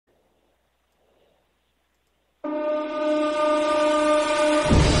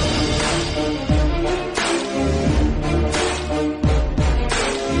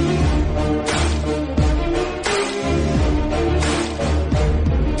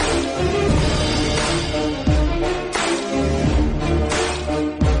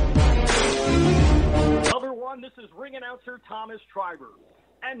announcer Thomas Triber.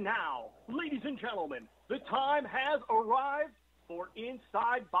 And now, ladies and gentlemen, the time has arrived for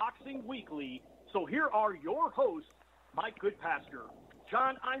Inside Boxing Weekly. So here are your hosts, Mike Goodpaster,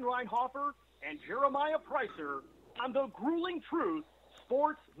 John Einreinhofer, and Jeremiah Preisser on the Grueling Truth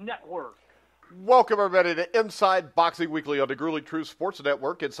Sports Network. Welcome, everybody, to Inside Boxing Weekly on the Grueling Truth Sports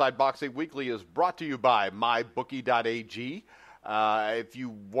Network. Inside Boxing Weekly is brought to you by MyBookie.ag. If you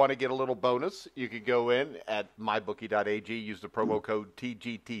want to get a little bonus, you can go in at MyBookie.ag, use the promo code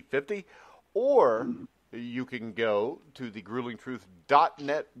TGT50, or you can go to the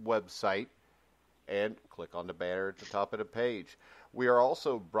GruelingTruth.net website and click on the banner at the top of the page. We are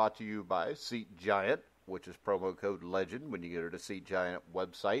also brought to you by Seat Giant, which is promo code LEGEND when you go to the Seat Giant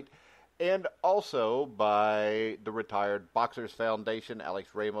website. And also by the Retired Boxers Foundation, Alex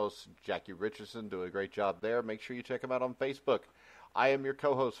Ramos, Jackie Richardson do a great job there. Make sure you check them out on Facebook. I am your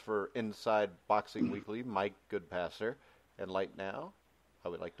co-host for Inside Boxing Weekly, Mike Goodpaster. And right now, I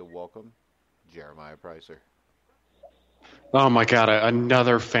would like to welcome Jeremiah Preisser. Oh my God!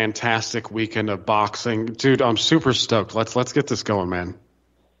 Another fantastic weekend of boxing, dude. I'm super stoked. Let's get this going, man.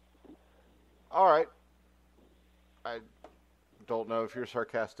 All right. I don't know if you're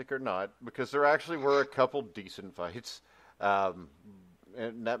sarcastic or not, because there actually were a couple decent fights, and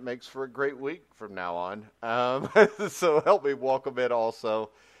that makes for a great week from now on. So help me welcome in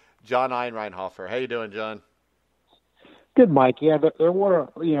also John Einreinhofer. How you doing, John? Good, Mike. Yeah, there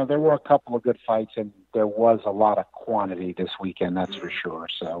were a couple of good fights, and there was a lot of quantity this weekend. That's for sure.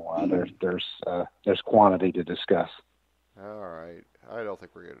 So there's quantity to discuss. All right. I don't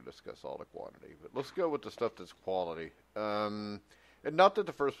think we're going to discuss all the quantity, but let's go with the stuff that's quality. And not that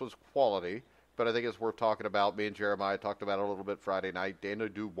the first was quality, but I think it's worth talking about. Me and Jeremiah talked about it a little bit Friday night. Daniel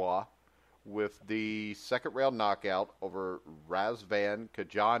Dubois with the second round knockout over Razvan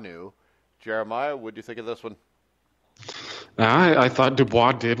Kajanu. Jeremiah, what do you think of this one? I thought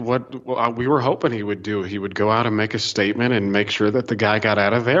Dubois did what we were hoping he would do. He would go out and make a statement and make sure that the guy got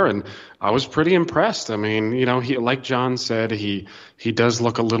out of there, and I was pretty impressed. I mean, he, like John said, he does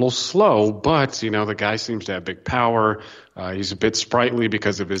look a little slow, but, the guy seems to have big power. He's a bit sprightly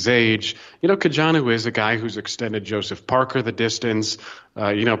because of his age. Kajanu is a guy who's extended Joseph Parker the distance.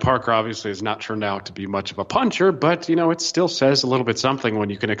 Parker obviously has not turned out to be much of a puncher, but, it still says a little bit something when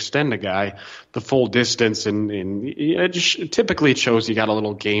you can extend a guy the full distance, and typically it shows you got a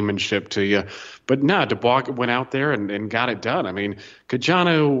little gamemanship to you. But no, Dubois went out there and got it done. I mean,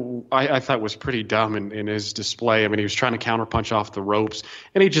 Kajanu, I thought was pretty dumb in his display. I mean, he was trying to counterpunch off the ropes,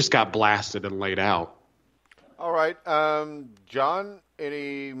 and he just got blasted and laid out. All right. John,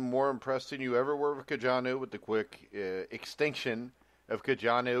 any more impressed than you ever were with Kajanu with the quick extinction of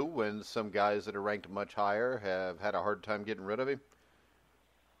Kajanu when some guys that are ranked much higher have had a hard time getting rid of him?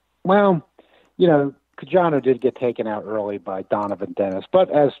 Well, Kajanu did get taken out early by Donovan Dennis, but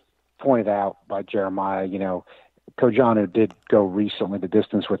as pointed out by Jeremiah, Kajanu did go recently the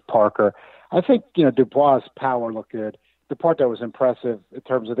distance with Parker. I think, Dubois' power looked good. The part that was impressive in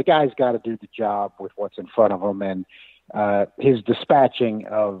terms of the guy's got to do the job with what's in front of him, and his dispatching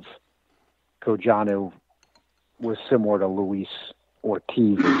of Kajanu was similar to Luis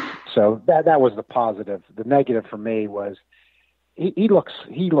Ortiz's. So that was the positive. The negative for me was he looks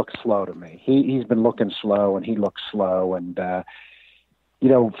slow to me. He's been looking slow, and he looks slow. And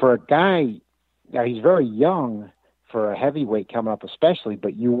for a guy, now he's very young for a heavyweight coming up, especially.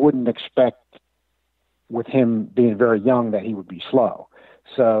 But you wouldn't expect with him being very young that he would be slow.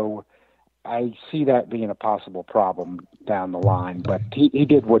 So I see that being a possible problem down the line. But he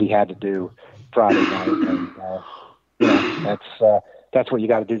did what he had to do Friday night, and that's what you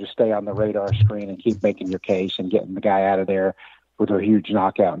got to do to stay on the radar screen and keep making your case and getting the guy out of there with a huge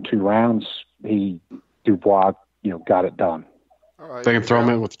knockout in 2 rounds. Dubois, got it done. All right. They can throw him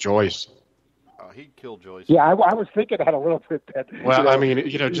in with Joyce. He'd kill Joyce. Yeah, I was thinking that a little bit. Well, I mean,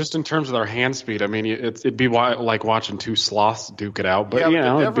 just in terms of their hand speed, I mean, it'd be like watching 2 sloths duke it out. But,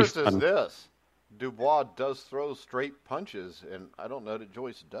 the difference is this. Dubois does throw straight punches, and I don't know that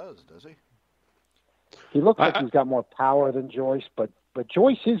Joyce does he? He looks like he's got more power than Joyce, but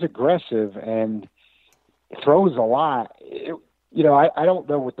Joyce is aggressive and throws a lot. I don't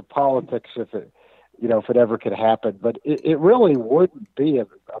know what the politics if it ever could happen, but it really wouldn't be a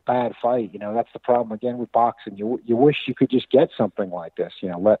bad fight. That's the problem again with boxing. You wish you could just get something like this.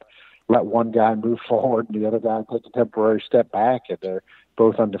 Let one guy move forward and the other guy take a temporary step back, and they're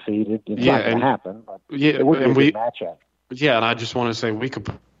both undefeated. It's not going to happen, but it would be a good matchup. Yeah, and I just want to say we could.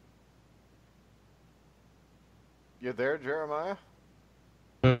 You there, Jeremiah?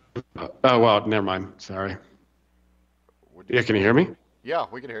 Oh, well, never mind. Sorry. Yeah, can you hear me? Yeah,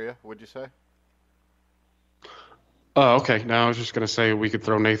 we can hear you. What'd you say? Oh, okay. Now I was just going to say we could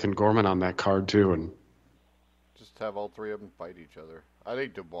throw Nathan Gorman on that card too, and Just have all three of them fight each other. I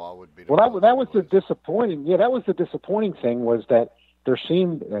think Dubois would be. Well, that was the disappointing. Yeah, that was the disappointing thing, was that there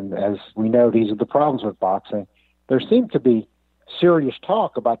seemed, and as we know, these are the problems with boxing. There seemed to be serious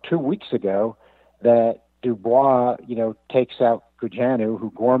talk about 2 weeks ago that Dubois, takes out Gujanu,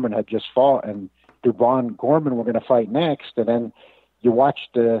 who Gorman had just fought, and Dubois and Gorman were going to fight next. And then you watch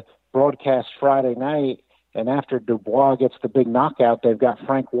the broadcast Friday night, and after Dubois gets the big knockout, they've got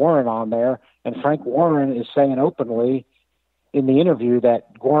Frank Warren on there, and Frank Warren is saying openly in the interview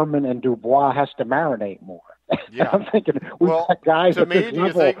that Gorman and Dubois has to marinate more. Yeah. I'm thinking, we've got guys to at me, this do you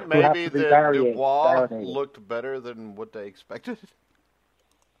level think who maybe have to be that Dubois marinated. looked better than what they expected?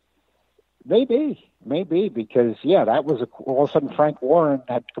 Maybe, because, that was all of a sudden Frank Warren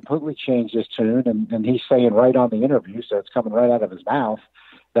had completely changed his tune, and he's saying right on the interview, so it's coming right out of his mouth,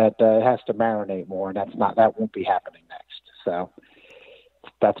 that it has to marinate more, and that won't be happening next. So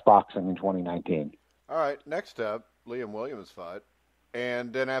that's boxing in 2019. All right, next up, Liam Williams fight.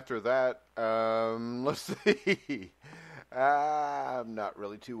 And then after that, let's see. I'm not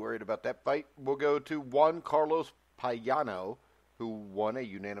really too worried about that fight. We'll go to Juan Carlos Payano, who won a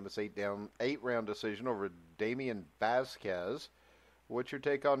unanimous 8-round decision over Damian Vasquez. What's your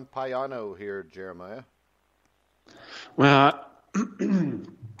take on Payano here, Jeremiah? well,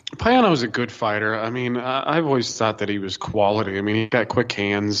 Payano's a good fighter. I mean, I've always thought that he was quality. I mean, he got quick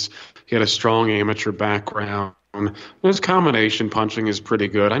hands. He had a strong amateur background. His combination punching is pretty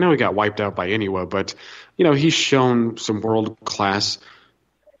good. I know he got wiped out by Inoue, but, he's shown some world-class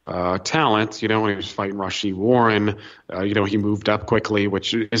talent. When he was fighting Rashid Warren, he moved up quickly,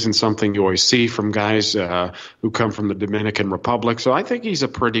 which isn't something you always see from guys who come from the Dominican Republic. So I think he's a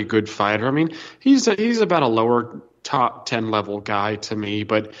pretty good fighter. I mean, he's about a lower top 10 level guy to me,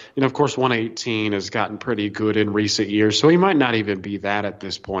 but of course 118 has gotten pretty good in recent years, so he might not even be that at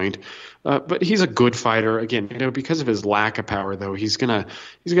this point, but he's a good fighter. Again, because of his lack of power, though, he's gonna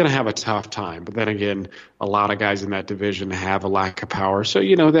have a tough time. But then again, a lot of guys in that division have a lack of power, so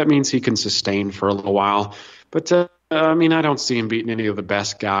that means he can sustain for a little while. But I don't see him beating any of the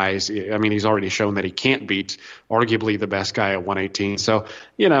best guys. I mean, he's already shown that he can't beat arguably the best guy at 118. So,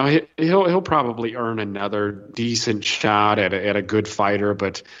 he'll probably earn another decent shot at a good fighter.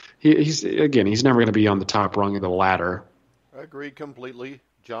 But he's never going to be on the top rung of the ladder. I agree completely.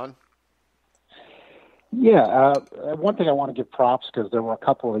 John? Yeah, one thing I want to give props, because there were a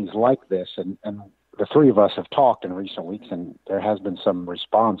couple of these like this, and the three of us have talked in recent weeks, and there has been some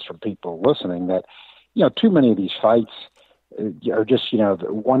response from people listening that, too many of these fights are just,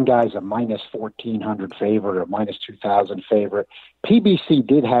 one guy's a minus 1,400 favorite or minus 2,000 favorite. PBC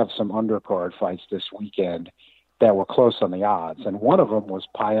did have some undercard fights this weekend that were close on the odds, and one of them was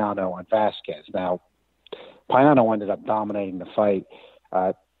Payano and Vasquez. Now, Payano ended up dominating the fight.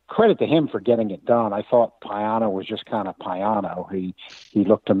 Credit to him for getting it done. I thought Payano was just kind of Payano. He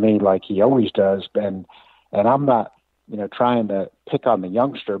looked to me like he always does, and I'm not, trying to pick on the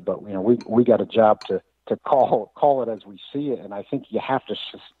youngster, but we got a job to call it as we see it, and I think you have to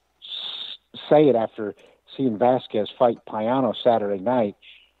say it after seeing Vasquez fight Payano Saturday night.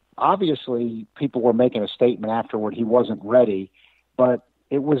 Obviously, people were making a statement afterward he wasn't ready, but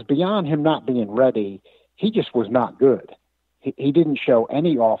it was beyond him not being ready. He just was not good. He didn't show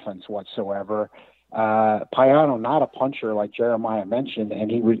any offense whatsoever. Payano, not a puncher like Jeremiah mentioned, and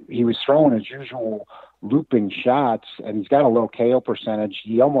he was throwing his usual looping shots, and he's got a low KO percentage.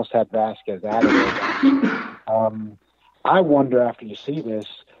 He almost had Vasquez out of it. I wonder, after you see this,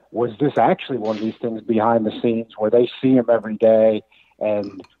 was this actually one of these things behind the scenes where they see him every day,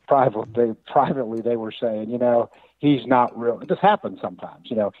 and privately they were saying, he's not real. This happens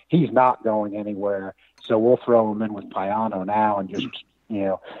sometimes. He's not going anywhere, so we'll throw him in with Payano now and just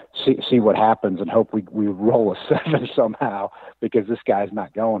see what happens and hope we roll a 7 somehow, because this guy's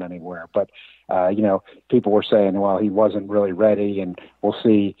not going anywhere. But people were saying, well, he wasn't really ready, and we'll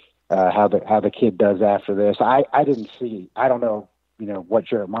see how the kid does after this. I didn't see. I don't know. What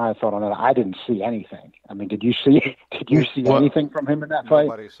Jeremiah thought on that. I didn't see anything. I mean, did you see anything from him in that fight?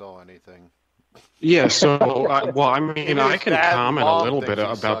 Nobody saw anything. Yeah. So, I can comment a little bit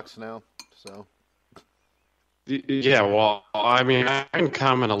about. Sucks now, so. Yeah, well, I can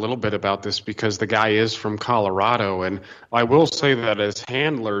comment a little bit about this because the guy is from Colorado, and I will say that as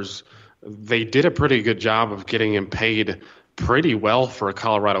handlers, they did a pretty good job of getting him paid pretty well for a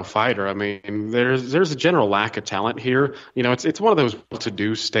Colorado fighter. I mean, there's a general lack of talent here. It's one of those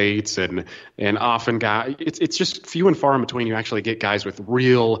well-to-do states, and often it's just few and far in between you actually get guys with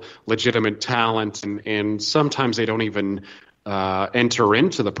real legitimate talent, and sometimes they don't even enter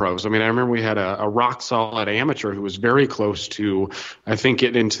into the pros. I mean, I remember we had a rock solid amateur who was very close to, I think,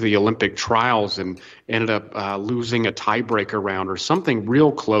 getting into the Olympic trials and ended up losing a tiebreaker round or something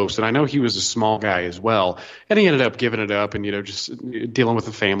real close. And I know he was a small guy as well, and he ended up giving it up and just dealing with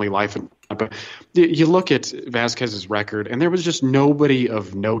the family life. But you look at Vasquez's record, and there was just nobody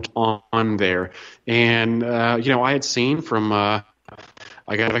of note on there. And I had seen from.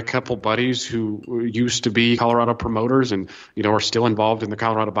 I got a couple buddies who used to be Colorado promoters and, are still involved in the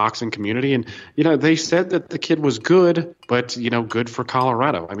Colorado boxing community. And, they said that the kid was good, but, good for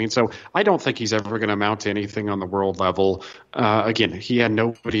Colorado. I mean, so I don't think he's ever going to amount to anything on the world level. Again, he had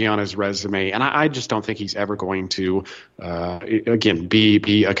nobody on his resume, and I just don't think he's ever going to,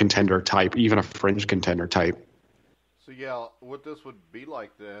 be a contender type, even a fringe contender type. So, yeah, what this would be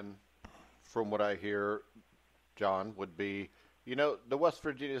like then, from what I hear, John, would be, the West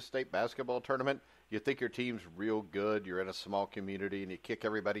Virginia State basketball tournament, you think your team's real good, you're in a small community, and you kick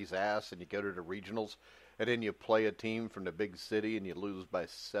everybody's ass, and you go to the regionals, and then you play a team from the big city, and you lose by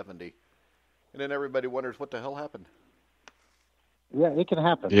 70. And then everybody wonders what the hell happened. Yeah, it can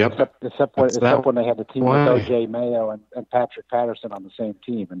happen. Yep. Except when they had the team with O.J. Mayo and Patrick Patterson on the same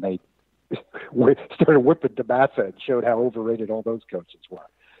team, and they started whipping DeMassa and showed how overrated all those coaches were.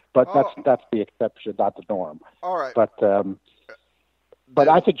 But that's the exception, not the norm. All right. But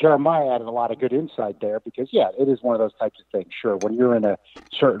I think Jeremiah added a lot of good insight there because, it is one of those types of things. Sure, when you're in a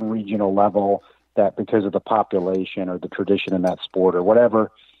certain regional level that because of the population or the tradition in that sport or whatever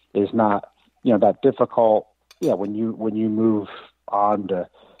is not, that difficult, when you move on to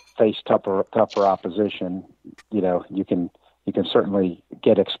face tougher opposition, you can certainly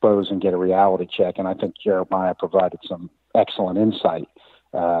get exposed and get a reality check. And I think Jeremiah provided some excellent insight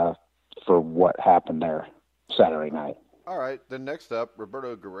for what happened there Saturday night. All right, then next up,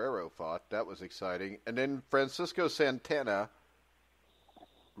 Roberto Guerrero fought. That was exciting. And then Francisco Santana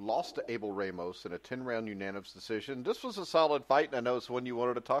lost to Abel Ramos in a 10-round unanimous decision. This was a solid fight, and I know it's one you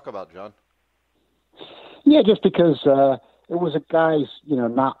wanted to talk about, John. Yeah, just because it was a guy's,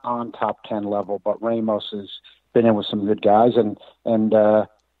 not on top 10 level, but Ramos has been in with some good guys, and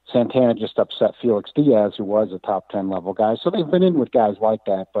Santana just upset Felix Diaz, who was a top 10 level guy. So they've been in with guys like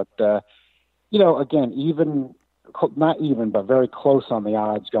that. But, again, not even, but very close on the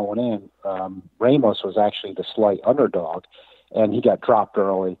odds going in. Ramos was actually the slight underdog, and he got dropped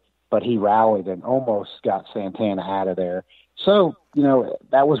early, but he rallied and almost got Santana out of there. So,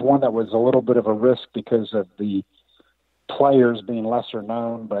 that was one that was a little bit of a risk because of the players being lesser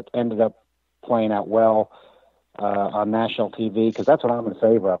known, but ended up playing out well on national TV, because that's what I'm in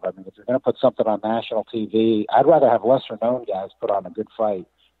favor of. I mean, if you're going to put something on national TV, I'd rather have lesser known guys put on a good fight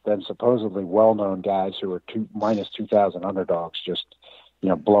than supposedly well-known guys who are minus 2,000 underdogs just,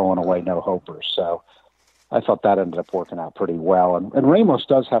 blowing away no-hopers. So I thought that ended up working out pretty well. And Ramos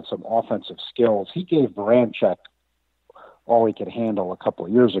does have some offensive skills. He gave Baranchek all he could handle a couple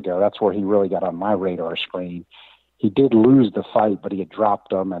of years ago. That's where he really got on my radar screen. He did lose the fight, but he had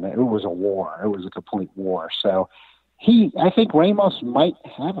dropped him, and it was a war. It was a complete war. So I think Ramos might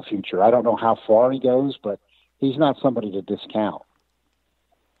have a future. I don't know how far he goes, but he's not somebody to discount.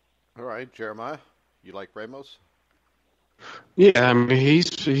 All right, Jeremiah, you like Ramos? Yeah, I mean,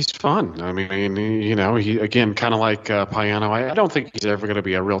 he's fun. I mean, he again, kind of like Payano. I don't think he's ever going to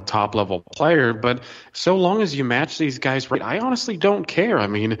be a real top level player, but so long as you match these guys right, I honestly don't care. I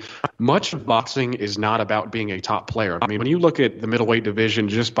mean, much of boxing is not about being a top player. I mean, when you look at the middleweight division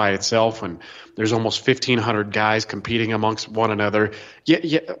just by itself, and there's almost 1,500 guys competing amongst one another,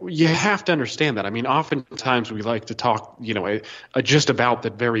 you have to understand that. I mean, oftentimes we like to talk, just about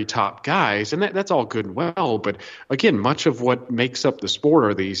the very top guys, and that's all good and well. But again, much of what makes up the sport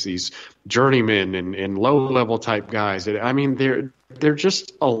are these journeymen and low level type guys. I mean, they're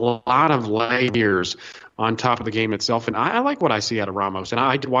just a lot of layers on top of the game itself. And I like what I see out of Ramos. And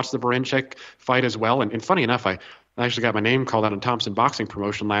I did watch the Baranchek fight as well. And funny enough, I actually got my name called out on Thompson Boxing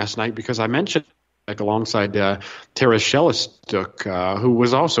Promotion last night because I mentioned alongside Teres Shellistuk, who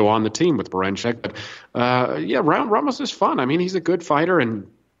was also on the team with Baranchek. But Ramos is fun. I mean, he's a good fighter, and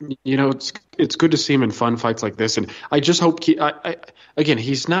it's good to see him in fun fights like this. And I just hope again,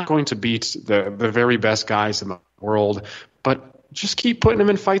 he's not going to beat the very best guys in the world, but just keep putting him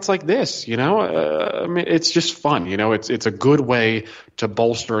in fights like this. I mean, it's just fun. It's a good way to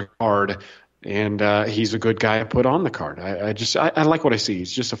bolster a card, and he's a good guy to put on the card. I like what I see.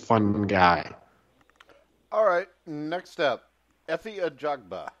 He's just a fun guy. All right, next up, Efe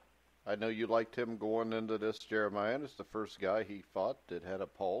Ajagba. I know you liked him going into this, Jeremiah. It's the first guy he fought that had a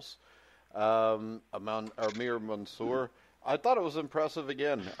pulse. Amir Mansour. I thought it was impressive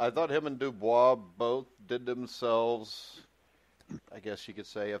again. I thought him and Dubois both did themselves I guess you could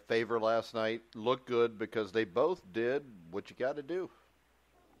say, a favor last night. Looked good because they both did what you got to do.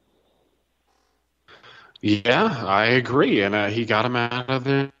 Yeah, I agree, and he got him out of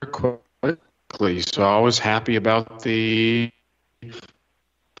there quickly. So I was happy about the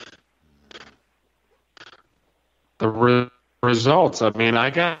results. I mean,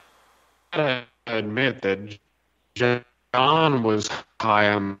 I gotta admit that John was high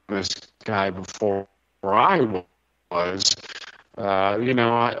on this guy before I was.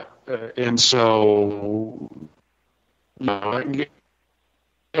 And so,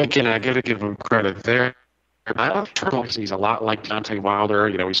 again, I got to give him credit there. I think he's a lot like Deontay Wilder.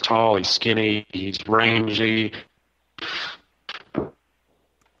 He's tall, he's skinny, he's rangy.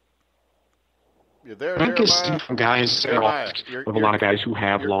 You're there, I guess Jeremiah. guys, with a lot of guys who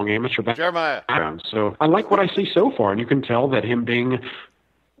have long amateur backgrounds. So I like what I see so far, and you can tell that him being.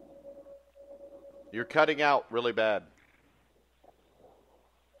 You're cutting out really bad.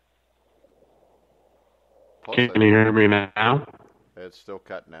 Can you hear me now? It's still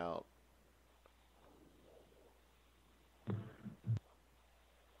cutting out.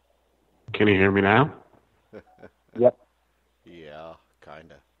 Can you hear me now? Yep. Yeah,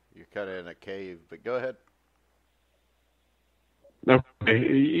 kind of. You're kind of in a cave, but go ahead.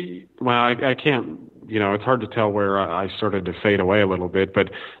 Okay. Well, I can't, it's hard to tell where I started to fade away a little bit,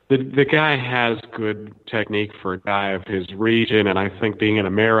 but the guy has good technique for a guy of his region, and I think being in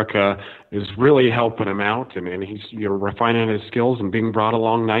America is really helping him out, and he's refining his skills and being brought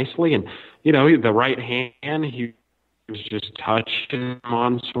along nicely. And, the right hand, he was just touching him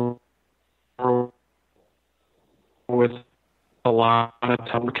on with a lot of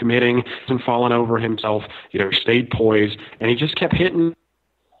time committing and falling over himself, stayed poised, and he just kept hitting.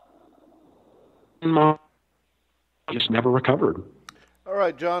 Just never recovered. All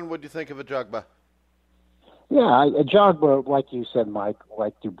right, John, what do you think of Ajagba? Yeah, Ajagba, like you said, Mike,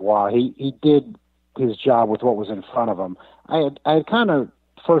 like Dubois, he did his job with what was in front of him. I had kind of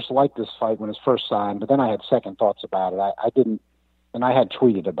first liked this fight when it was first signed, but then I had second thoughts about it. I didn't. And I had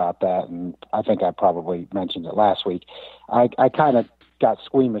tweeted about that, and I think I probably mentioned it last week. I kind of got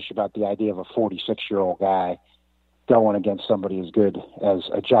squeamish about the idea of a 46-year-old guy going against somebody as good as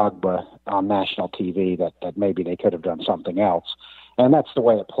Ajagba on national TV, that maybe they could have done something else. And that's the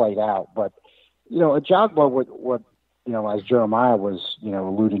way it played out. But, Ajagba, what as Jeremiah was,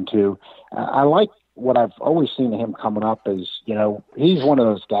 alluding to, I like what I've always seen of him coming up is, he's one of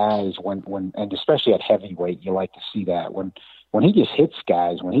those guys when and especially at heavyweight, you like to see that when he just hits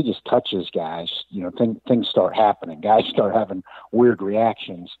guys, when he just touches guys, things start happening. Guys start having weird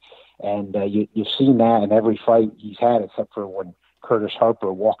reactions. And you've seen that in every fight he's had, except for when Curtis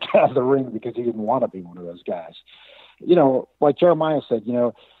Harper walked out of the ring because he didn't want to be one of those guys. Like Jeremiah said,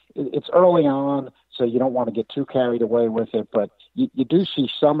 it's early on, so you don't want to get too carried away with it. But you do see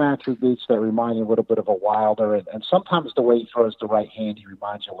some attributes that remind you a little bit of a Wilder. And sometimes the way he throws the right hand, he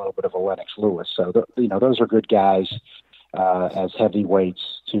reminds you a little bit of a Lennox Lewis. So, those are good guys. As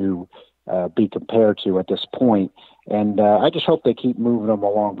heavyweights to be compared to at this point. And I just hope they keep moving them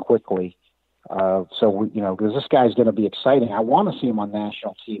along quickly. Because this guy's going to be exciting. I want to see him on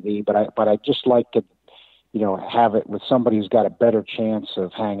national TV, but I just like to, have it with somebody who's got a better chance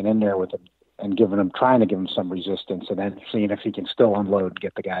of hanging in there with him and trying to give him some resistance, and then seeing if he can still unload and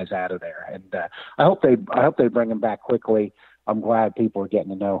get the guys out of there. And I hope they bring him back quickly. I'm glad people are getting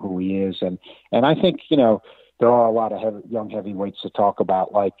to know who he is, and I think there are a lot of young heavyweights to talk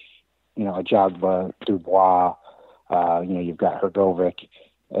about, like, Ajagba, Dubois, you've got Hrgovic,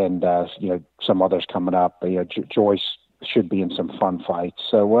 and, some others coming up. Joyce should be in some fun fights.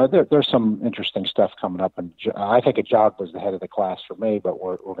 So there's some interesting stuff coming up. And I think Ajagba's the head of the class for me, but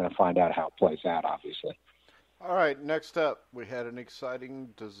we're going to find out how it plays out, obviously. All right, next up, we had an exciting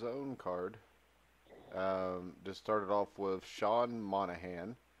DAZN card. This started off with Sean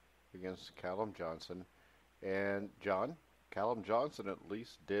Monahan against Callum Johnson. And, John, Callum Johnson at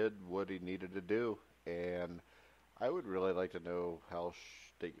least did what he needed to do. And I would really like to know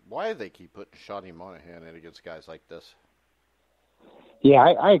why they keep putting Shawnee Monahan in against guys like this. Yeah,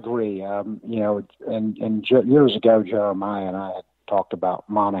 I agree. And years ago, Jeremiah and I had talked about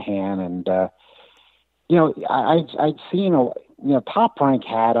Monahan. And, I'd seen, Top Rank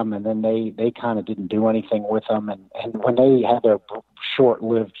had him, and then they kind of didn't do anything with him. And when they had their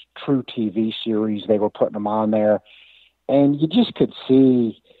short-lived True TV series, they were putting him on there, and you just could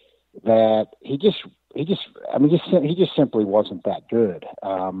see that he just simply wasn't that good.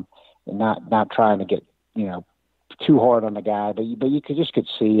 Not trying to get too hard on the guy, but you could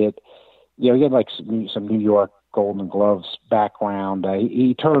see it. He had like some New York Golden Gloves background.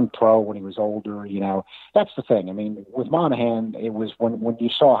 He turned pro when he was older. That's the thing. I mean, with Monahan, it was when you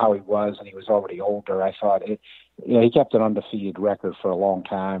saw how he was and he was already older. I thought he kept an undefeated record for a long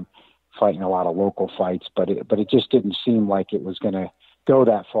time, fighting a lot of local fights, but it just didn't seem like it was going to go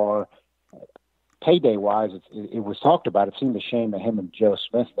that far. Payday wise, it was talked about. It seemed a shame that him and Joe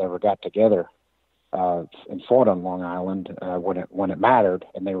Smith never got together and fought on Long Island when it mattered,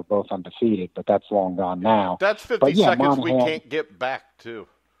 and they were both undefeated. But that's long gone now. That's 50 seconds Monahan, we can't get back to.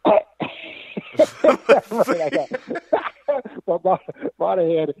 Well,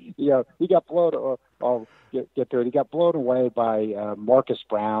 Monahan, he got blown. Get to it. He got blown away by Marcus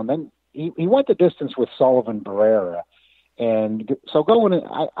Brown. Then he went the distance with Sullivan Barrera, and so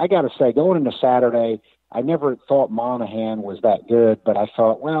I got to say, going into Saturday, I never thought Monahan was that good, but I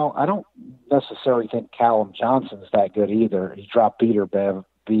thought, well, I don't necessarily think Callum Johnson's that good either. He dropped Peter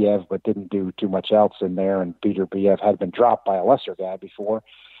Biev, but didn't do too much else in there, and Peter Biev had been dropped by a lesser guy before.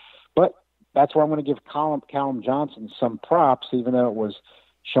 But that's where I'm going to give Callum Johnson some props, even though it was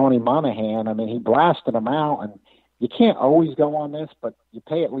Shawnee Monahan. I mean, he blasted him out, and you can't always go on this, but you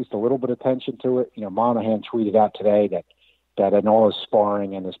pay at least a little bit of attention to it. Monahan tweeted out today that in all his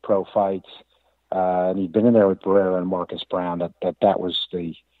sparring and his pro fights, and he'd been in there with Barrera and Marcus Brown, that was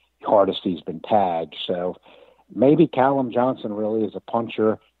the hardest he's been tagged. So maybe Callum Johnson really is a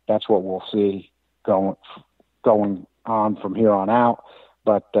puncher. That's what we'll see going on from here on out.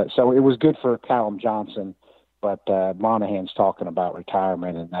 But so it was good for Callum Johnson, but Monahan's talking about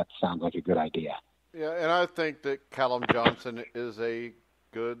retirement, and that sounds like a good idea. Yeah, and I think that Callum Johnson is a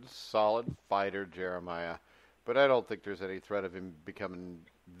good, solid fighter, Jeremiah. But I don't think there's any threat of him becoming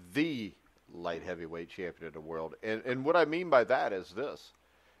the light heavyweight champion of the world. And what I mean by that is this,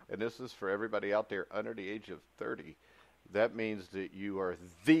 and this is for everybody out there under the age of 30. That means that you are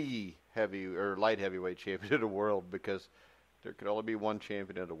the light heavyweight champion of the world, because there can only be one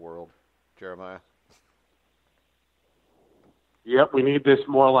champion of the world. Jeremiah? Yep, we need this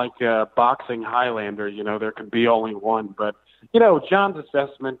more like a boxing Highlander. There could be only one. But, John's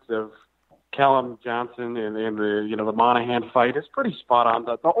assessment of Callum Johnson and the Monahan fight is pretty spot on.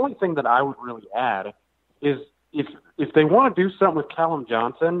 The only thing that I would really add is if they want to do something with Callum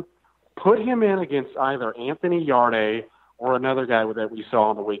Johnson, put him in against either Anthony Yarde or another guy that we saw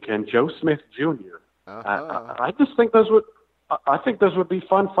on the weekend, Joe Smith Jr. I just think those would be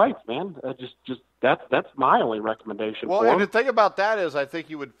fun fights, man. That's my only recommendation. Well, for and him. the thing about that is, I think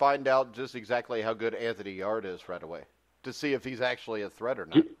you would find out just exactly how good Anthony Yarde is right away to see if he's actually a threat or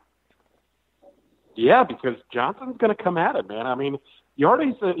not. Yeah, because Johnson's going to come at it, man. I mean,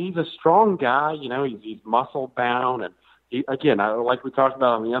 Yarde's he's a strong guy. He's muscle bound, and like we talked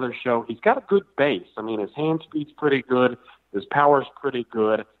about on the other show, he's got a good base. I mean, his hand speed's pretty good, his power's pretty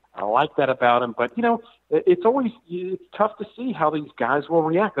good. I like that about him. But it's tough to see how these guys will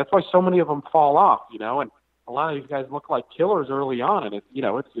react. That's why so many of them fall off. And a lot of these guys look like killers early on, and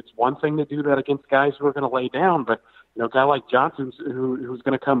it's one thing to do that against guys who are going to lay down, but a guy like Johnson who's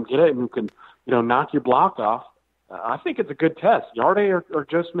going to come get it and who can knock your block off. I think it's a good test. Yarde or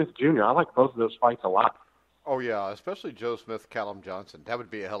Joe Smith Jr. I like both of those fights a lot. Oh, yeah, especially Joe Smith, Callum Johnson. That would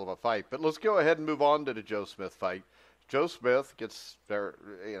be a hell of a fight. But let's go ahead and move on to the Joe Smith fight. Joe Smith gets the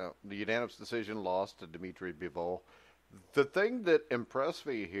unanimous decision loss to Dimitri Bivol. The thing that impressed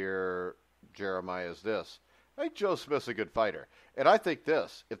me here, Jeremiah, is this. I think Joe Smith's a good fighter. And I think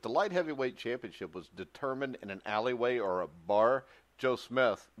this, if the light heavyweight championship was determined in an alleyway or a bar, Joe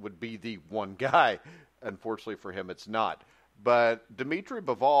Smith would be the one guy. Unfortunately for him, it's not. But Dimitri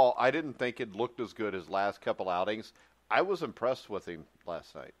Bivol, I didn't think it looked as good as last couple outings. I was impressed with him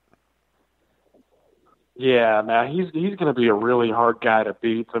last night. Yeah, man, he's going to be a really hard guy to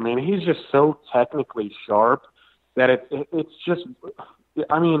beat. I mean, he's just so technically sharp that it's just,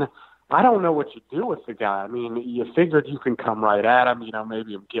 I mean, I don't know what you do with the guy. I mean, you figured you can come right at him,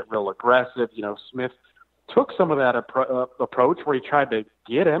 maybe get real aggressive. Smith took some of that approach where he tried to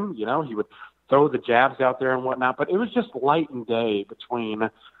get him. He would throw the jabs out there and whatnot, but it was just light and day between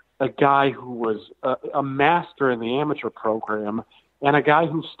a guy who was a master in the amateur program and a guy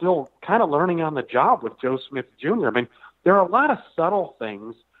who's still kind of learning on the job with Joe Smith Jr. I mean, there are a lot of subtle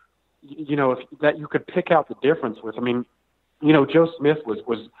things, that you could pick out the difference with. I mean, Joe Smith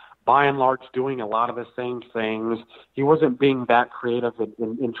was by and large doing a lot of the same things. He wasn't being that creative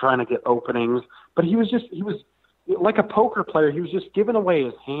in trying to get openings, but he was like a poker player. He was just giving away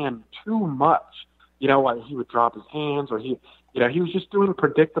his hand too much. Like he would drop his hands, or he was just doing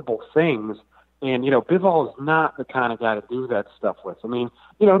predictable things. And, Bivol is not the kind of guy to do that stuff with. I mean,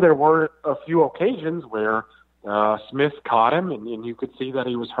 there were a few occasions where Smith caught him and you could see that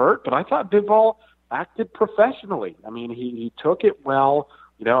he was hurt, but I thought Bivol acted professionally. I mean, he took it well.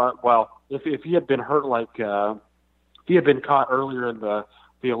 If he had been hurt if he had been caught earlier in the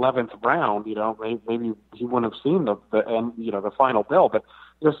 11th round, maybe he wouldn't have seen the end, the final bell. But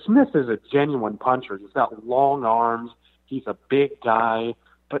Smith is a genuine puncher. He's got long arms. He's a big guy.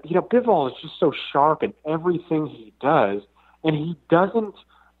 But Bivol is just so sharp in everything he does, and he doesn't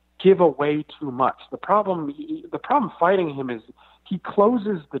give away too much. The problem fighting him is he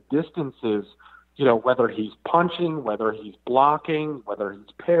closes the distances. Whether he's punching, whether he's blocking, whether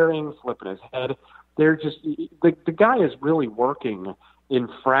he's parrying, flipping his head, they're just the guy is really working in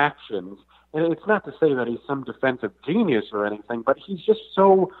fractions. And it's not to say that he's some defensive genius or anything, but he's just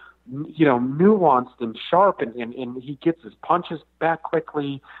so nuanced and sharp, and he gets his punches back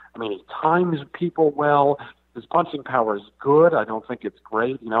quickly. I mean, he times people well. His punching power is good. I don't think it's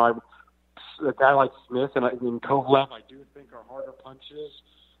great. A guy like Smith and Kovalev, I do think are harder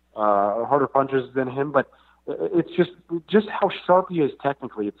punches than him, but it's just how sharp he is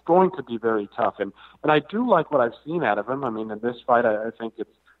technically. It's going to be very tough, and I do like what I've seen out of him. I mean, in this fight, I think it's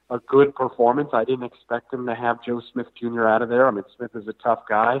a good performance. I didn't expect him to have Joe Smith Jr. out of there. I mean, Smith is a tough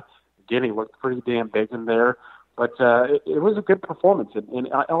guy. Again, he looked pretty damn big in there, but it was a good performance, and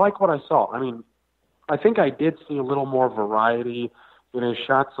I like what I saw. I mean, I think I did see a little more variety in his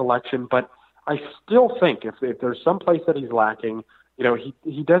shot selection, but I still think if there's some place that he's lacking,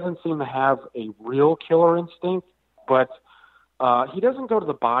 he doesn't seem to have a real killer instinct, but he doesn't go to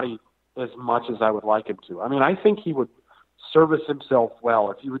the body as much as I would like him to. I mean, I think he would service himself well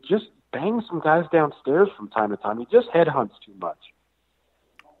if he would just bang some guys downstairs from time to time. He just headhunts too much.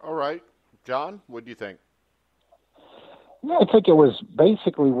 All right. John, what do you think? Yeah, I think it was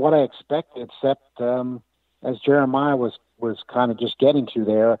basically what I expected, except as Jeremiah was kind of just getting to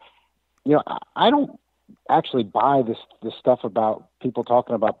there, I don't actually buy this stuff about people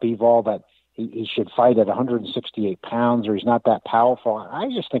talking about Bivol that he should fight at 168 pounds or he's not that powerful. I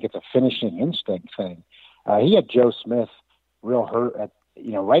just think it's a finishing instinct thing. He had Joe Smith real hurt at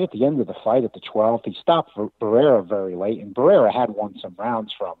right at the end of the fight at the 12th. He stopped Barrera very late, and Barrera had won some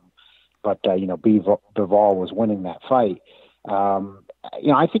rounds from him, but Bivol was winning that fight.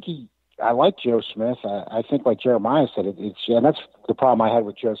 I think I like Joe Smith. I think, like Jeremiah said, and that's the problem I had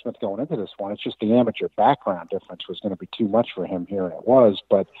with Joe Smith going into this one. It's just the amateur background difference was going to be too much for him here, and it was.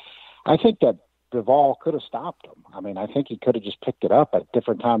 But I think that Bivol could have stopped him. I mean, I think he could have just picked it up at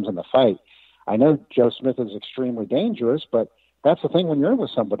different times in the fight. I know Joe Smith is extremely dangerous, but that's the thing when you're with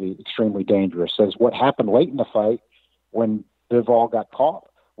somebody extremely dangerous, is what happened late in the fight when Bivol got caught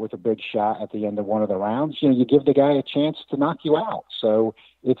with a big shot at the end of one of the rounds. You give the guy a chance to knock you out. So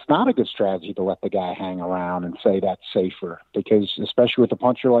it's not a good strategy to let the guy hang around and say that's safer, because especially with a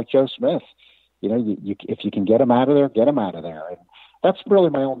puncher like Joe Smith, if you can get him out of there, get him out of there. And that's really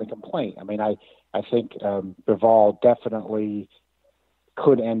my only complaint. I mean, I think Bivol definitely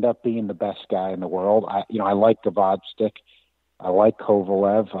could end up being the best guy in the world. I like Gvozdyk. I like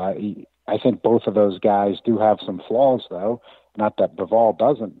Kovalev. I think both of those guys do have some flaws, though. Not that Bivol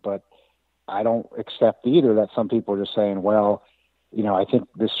doesn't, but I don't accept either that some people are just saying, well, I think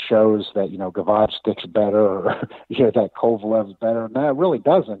this shows that, Gvozdyk's better or that Kovalev's better. No, it really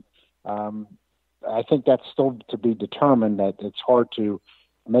doesn't. I think that's still to be determined, that it's hard to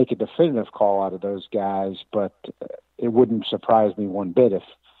make a definitive call out of those guys, but it wouldn't surprise me one bit if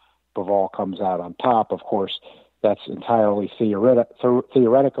Bivol comes out on top. Of course, that's entirely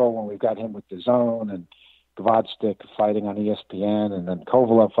theoretical when we've got him with DAZN and Gvozdyk fighting on ESPN and then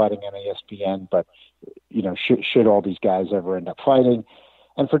Kovalev fighting on ESPN. But, should all these guys ever end up fighting?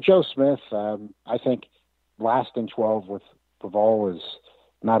 And for Joe Smith, I think lasting 12 with Bivol is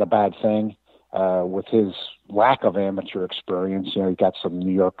not a bad thing. With his lack of amateur experience, he got some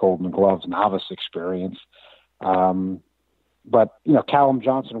New York Golden Gloves novice experience. But, Callum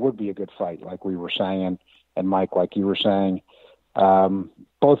Johnson would be a good fight, like we were saying, and Mike, like you were saying.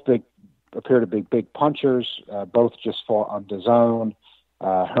 Both appear to be big punchers. Both just fought on DAZN.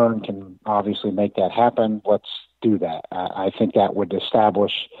 Hearn can obviously make that happen. Let's do that. I think that would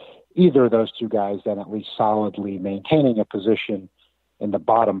establish either of those two guys then at least solidly maintaining a position in the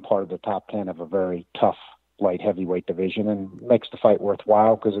bottom part of the top 10 of a very tough light heavyweight division, and makes the fight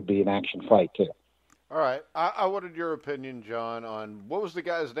worthwhile because it'd be an action fight too. All right. I wanted your opinion, John, on what was the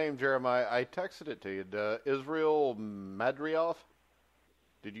guy's name, Jeremiah? I texted it to you. Israel Madriov?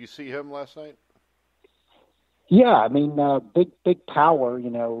 Did you see him last night? Yeah, I mean, big power,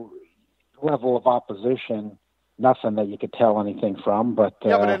 level of opposition, nothing that you could tell anything from. But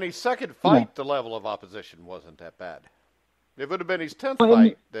but in his second fight, the level of opposition wasn't that bad. If it would have been his 10th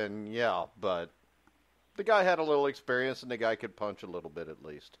fight, then yeah, but the guy had a little experience and the guy could punch a little bit at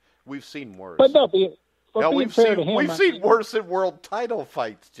least. We've seen worse. But no, being fair to him, we've seen worse in world title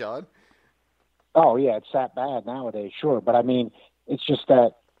fights, John. Oh yeah, it's that bad nowadays, sure. But I mean, it's just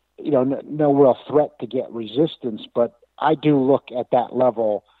that no real threat to get resistance. But I do look at that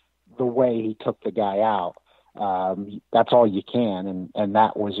level, the way he took the guy out. That's all you can, and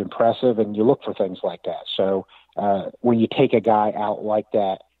that was impressive. And you look for things like that. So when you take a guy out like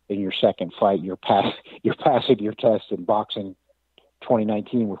that in your second fight, you're passing your test in boxing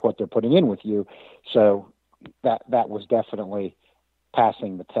 2019 with what they're putting in with you. So that was definitely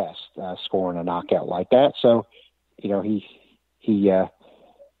passing the test, scoring a knockout like that. So, he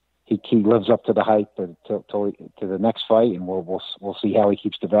lives up to the hype to the next fight, and we'll see how he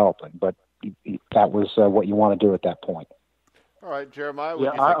keeps developing. But that was what you want to do at that point. All right, Jeremiah.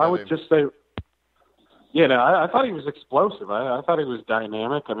 I would just say, I thought he was explosive. I thought he was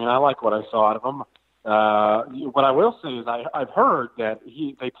dynamic. I mean, I like what I saw out of him. What I will say is I've heard that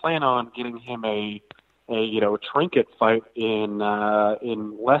they plan on getting him a trinket fight in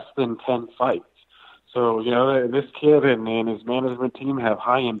less than 10 fights. So, this kid and his management team have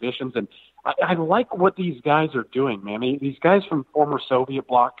high ambitions, and I like what these guys are doing, man. These guys from former Soviet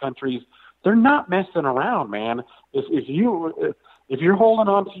bloc countries, they're not messing around, man. If you're holding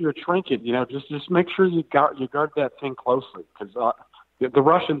on to your trinket, just make sure you guard that thing closely, because the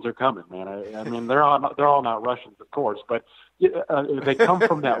Russians are coming, man. I mean, they're all not Russians, of course, but they come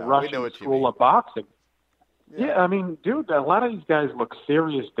from that Russian school of boxing. Yeah, I mean, dude, a lot of these guys look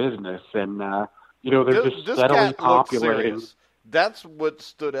serious business, and they're just steadily populating. That's what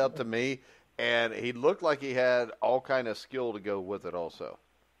stood out to me, and he looked like he had all kind of skill to go with it, also.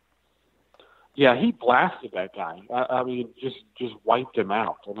 Yeah, he blasted that guy. I mean, just wiped him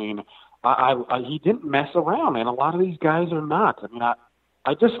out. I mean, he didn't mess around, and a lot of these guys are not. I mean,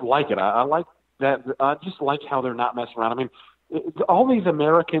 I just like it. I like that. I just like how they're not messing around. I mean, all these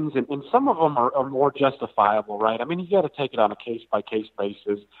Americans, and some of them are more justifiable, right? I mean, you got to take it on a case-by-case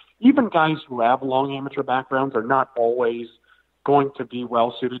basis. Even guys who have long amateur backgrounds are not always going to be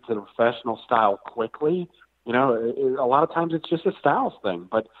well-suited to the professional style quickly. A lot of times it's just a styles thing.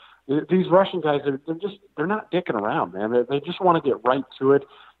 But these Russian guys, they're not dicking around, man. They just want to get right to it.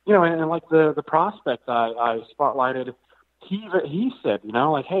 And like the prospect I spotlighted, he said,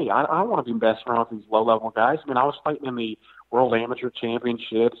 hey, I want to be best around with these low-level guys. I mean, I was fighting in the World Amateur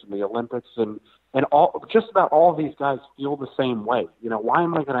Championships and the Olympics, and just about all of these guys feel the same way. Why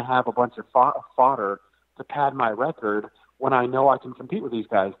am I going to have a bunch of fodder to pad my record when I know I can compete with these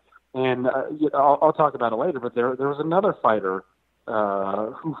guys? And I'll talk about it later, but there was another fighter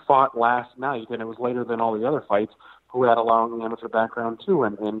who fought last night, and it was later than all the other fights, who had a long amateur background too,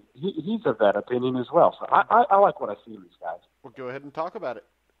 and he's of that opinion as well. So I like what I see in these guys. Well, go ahead and talk about it.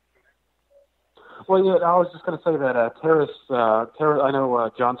 Well, yeah, I was just going to say that Taras, I know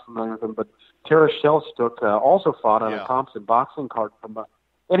John's familiar with him, but Taras Shelstuk also fought on a Thompson boxing card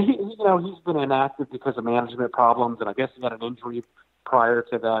and he's been inactive because of management problems, and I guess he had an injury prior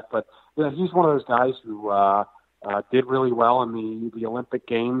to that. But he's one of those guys who did really well in the Olympic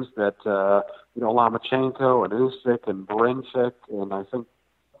Games. That Lomachenko and Usyk and Berinchik and I think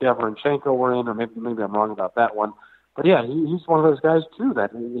Deverenchenko were in, or maybe I'm wrong about that one. But yeah, he's one of those guys too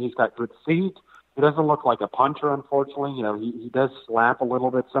that he's got good feet. He doesn't look like a puncher, unfortunately. He does slap a little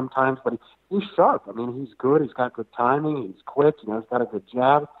bit sometimes, but he's sharp. I mean, he's good. He's got good timing. He's quick. He's got a good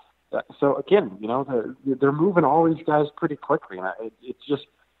jab. So again, they're moving all these guys pretty quickly, and it's just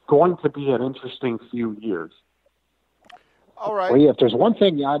going to be an interesting few years. All right. Well, yeah, if there's one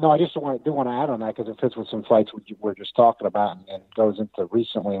thing, I just do want to add on that because it fits with some fights we were just talking about and goes into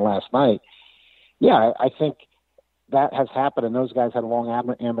recently last night. Yeah, I think that has happened, and those guys had long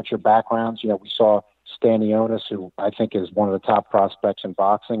amateur backgrounds. We saw Stanionis, who I think is one of the top prospects in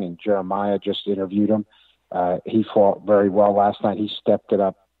boxing, and Jeremiah just interviewed him. He fought very well last night. He stepped it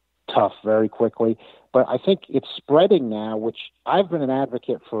up tough very quickly. But I think it's spreading now, which I've been an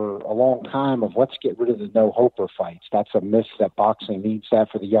advocate for a long time of let's get rid of the no-hoper fights. That's a myth that boxing needs that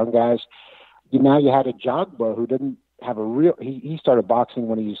for the young guys. Now you had a Jogba who didn't have a real – he started boxing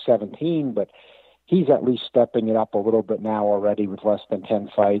when he was 17, but he's at least stepping it up a little bit now already with less than 10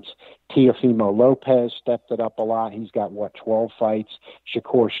 fights. Teofimo Lopez stepped it up a lot. He's got, 12 fights.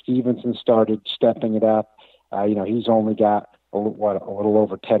 Shakur Stevenson started stepping it up. He's only got, a little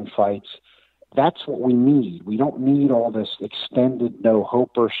over 10 fights. That's what we need. We don't need all this extended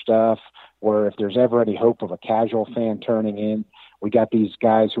no-hoper stuff where if there's ever any hope of a casual fan turning in, we got these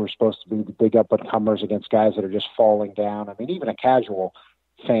guys who are supposed to be the big up-and-comers against guys that are just falling down. I mean, even a casual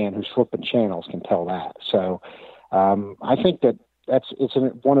fan who's flipping channels can tell that. So I think it's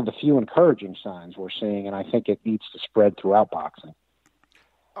one of the few encouraging signs we're seeing, and I think it needs to spread throughout boxing.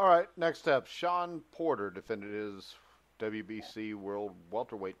 All right, next up, Sean Porter defended his WBC World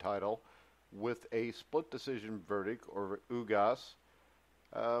Welterweight title with a split decision verdict over Ugas.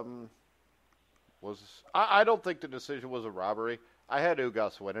 I don't think the decision was a robbery. I had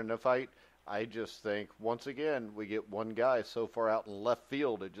Ugas winning the fight. I just think, once again, we get one guy so far out in left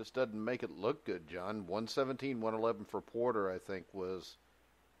field, it just doesn't make it look good, John. 117, 111 for Porter, I think, was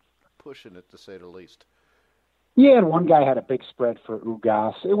pushing it, to say the least. Yeah, and one guy had a big spread for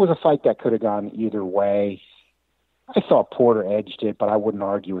Ugas. It was a fight that could have gone either way. I thought Porter edged it, but I wouldn't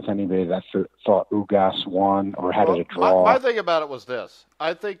argue with anybody that thought Ugas won or had it a draw. My thing about it was this.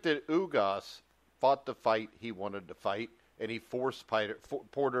 I think that Ugas fought the fight he wanted to fight, and he forced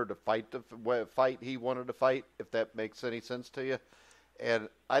Porter to fight the fight he wanted to fight, if that makes any sense to you. And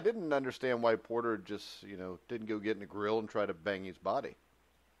I didn't understand why Porter just, didn't go get in the grill and try to bang his body.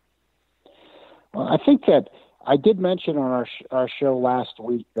 Well, I think that I did mention on our show last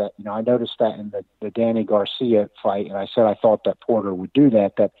week that, I noticed that in the Danny Garcia fight, and I said I thought that Porter would do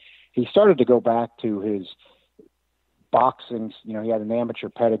that he started to go back to his boxing. He had an amateur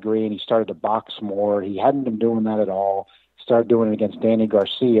pedigree, and he started to box more. He hadn't been doing that at all. Started doing it against Danny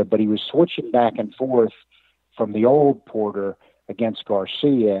Garcia, but he was switching back and forth from the old Porter against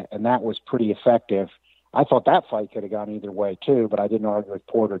Garcia, and that was pretty effective. I thought that fight could have gone either way, too, but I didn't argue with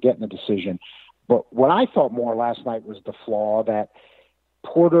Porter getting the decision. But what I thought more last night was the flaw that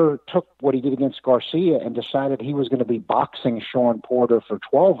Porter took what he did against Garcia and decided he was going to be boxing Sean Porter for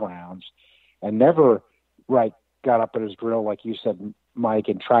 12 rounds and never got up at his grill, like you said, Mike,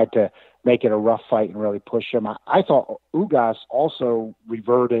 and tried to make it a rough fight and really push him. I thought Ugas also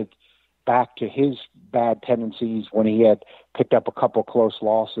reverted back to his bad tendencies when he had picked up a couple close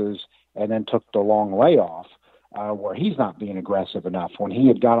losses and then took the long layoff, where he's not being aggressive enough. When he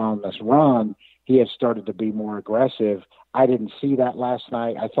had got on this run, he had started to be more aggressive. I didn't see that last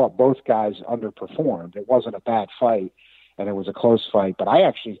night. I thought both guys underperformed. It wasn't a bad fight, and it was a close fight. But I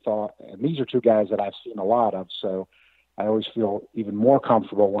actually thought, and these are two guys that I've seen a lot of, so I always feel even more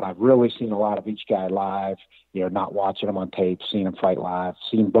comfortable when I've really seen a lot of each guy live, not watching them on tape, seeing them fight live,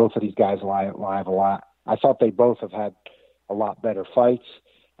 seeing both of these guys live a lot. I thought they both have had a lot better fights.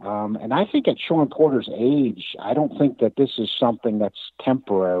 And I think at Sean Porter's age, I don't think that this is something that's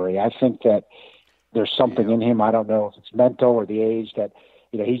temporary. I think that there's something in him. I don't know if it's mental or the age that,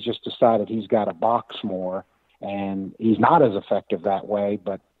 he's just decided he's got to box more, and he's not as effective that way.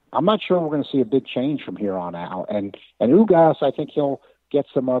 But I'm not sure we're going to see a big change from here on out. And Ugas, I think he'll get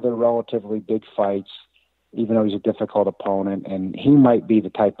some other relatively big fights, even though he's a difficult opponent. And he might be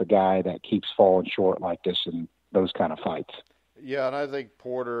the type of guy that keeps falling short like this in those kind of fights. Yeah, and I think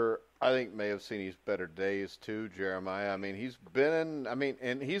Porter, may have seen his better days too, Jeremiah. And he's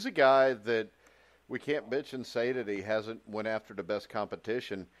a guy that we can't bitch and say that he hasn't went after the best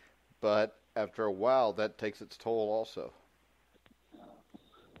competition, but after a while, that takes its toll also.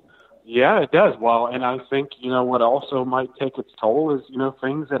 Yeah, it does. Well, and I think, what also might take its toll is,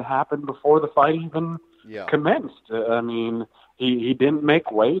 things that happened before the fight even commenced. He didn't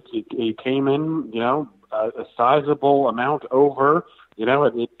make weight. He came in, a sizable amount over.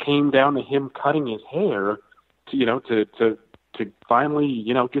 It came down to him cutting his hair to finally,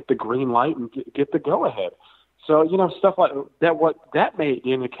 get the green light and get the go-ahead. So, stuff like that, what that may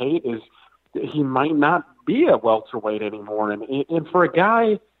indicate is that he might not be a welterweight anymore. And for a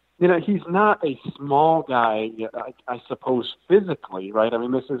guy, he's not a small guy, I suppose, physically, right?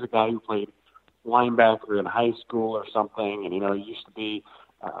 This is a guy who played linebacker in high school or something, and, he used to be,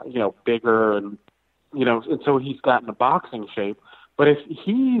 bigger and so he's gotten a boxing shape. But if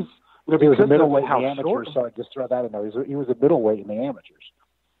he's, he was a middleweight in the amateurs, so I just throw that in there. He was a middleweight in the amateurs.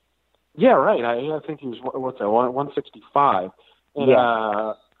 Yeah, right. I think he was, 165. And,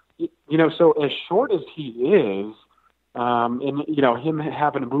 so as short as he is, him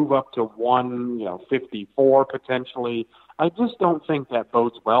having to move up to 154 potentially, I just don't think that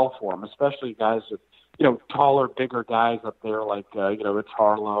bodes well for him, especially guys with, taller, bigger guys up there like,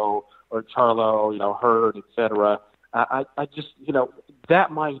 Charlo, Hurd, et cetera. I just,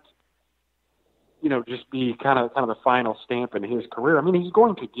 that might, just be kind of the final stamp in his career. He's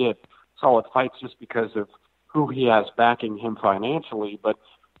going to get solid fights just because of who he has backing him financially. But,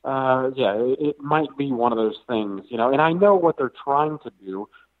 it might be one of those things, and I know what they're trying to do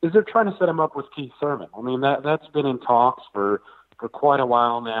is they're trying to set him up with Keith Thurman. That's been in talks for quite a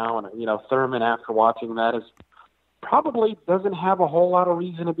while now. And, Thurman, after watching that, is probably doesn't have a whole lot of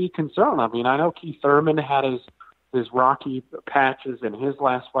reason to be concerned. I know Keith Thurman had his rocky patches in his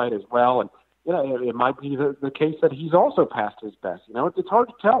last fight as well. And, it might be the case that he's also past his best. It's hard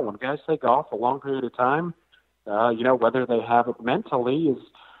to tell when guys take off a long period of time, whether they have it mentally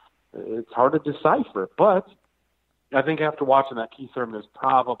it's hard to decipher. But I think after watching that, Keith Thurman is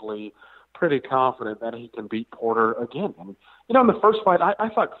probably pretty confident that he can beat Porter again. And, in the first fight, I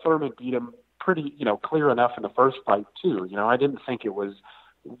thought Thurman beat him pretty, clear enough in the first fight, too. I didn't think it was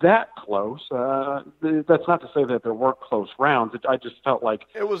that close. That's not to say that there weren't close rounds. I just felt like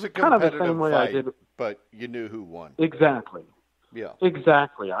it was a kind of the competitive same way fight, I did. But you knew who won. Exactly. Yeah.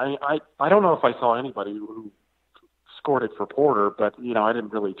 Exactly. I don't know if I saw anybody who scored it for Porter, but I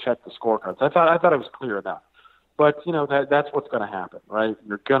didn't really check the scorecards. I thought it was clear enough. But that's what's going to happen, right?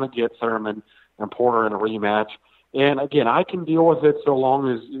 You're going to get Thurman and Porter in a rematch. And again, I can deal with it so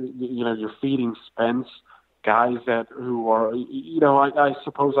long as you're feeding Spence guys who are I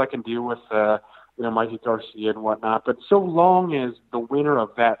suppose I can deal with Mikey Garcia and whatnot. But so long as the winner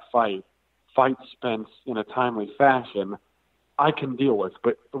of that fight fights Spence in a timely fashion, I can deal with.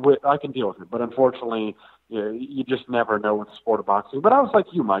 But unfortunately, you just never know with the sport of boxing. But I was like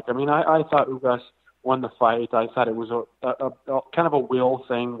you, Mike. I mean, I thought Ugas won the fight. I thought it was a kind of a will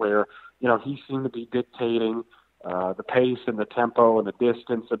thing where he seemed to be dictating the pace and the tempo and the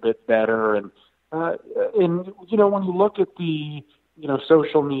distance a bit better. And when you look at the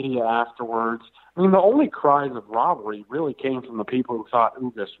social media afterwards, I mean, the only cries of robbery really came from the people who thought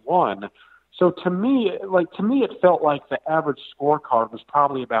Ugas won. So to me, it felt like the average scorecard was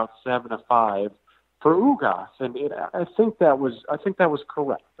probably about 7-5 for Ugas, and I think that was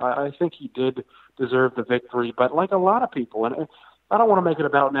correct. I think he did deserve the victory, but like a lot of people, and I don't want to make it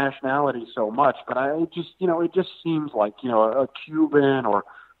about nationality so much, but it just seems like a Cuban or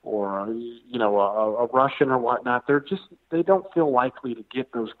a Russian or whatnot. They don't feel likely to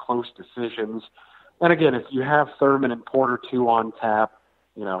get those close decisions. And again, if you have Thurman and Porter 2 on tap,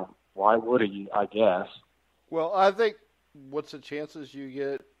 why would he? I guess. Well, I think what's the chances you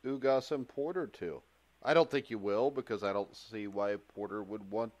get Ugas and Porter 2? I don't think you will, because I don't see why Porter would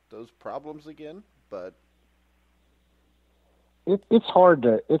want those problems again. But it's hard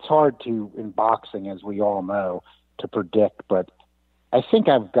to in boxing, as we all know, to predict. But I think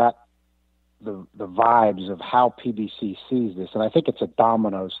I've got the vibes of how PBC sees this, and I think it's a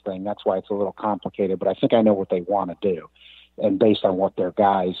dominoes thing. That's why it's a little complicated. But I think I know what they want to do, and based on what their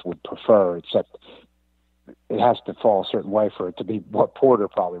guys would prefer, except it has to fall a certain way for it to be what Porter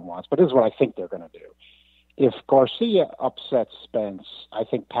probably wants. But this is what I think they're going to do. If Garcia upsets Spence, I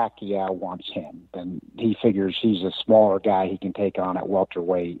think Pacquiao wants him. Then he figures he's a smaller guy he can take on at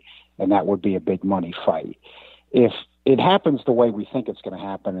welterweight, and that would be a big money fight. If it happens the way we think it's going to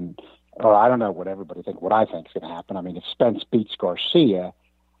happen, or I don't know what everybody thinks, what I think is going to happen. I mean, if Spence beats Garcia,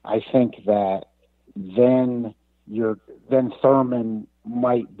 I think that then Thurman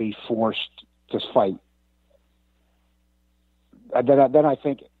might be forced to fight. Then I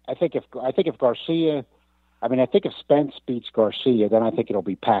think if Garcia. I mean, I think if Spence beats Garcia, then I think it'll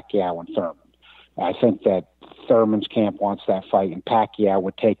be Pacquiao and Thurman. I think that Thurman's camp wants that fight, and Pacquiao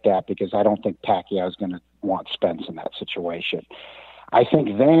would take that because I don't think Pacquiao is going to want Spence in that situation. I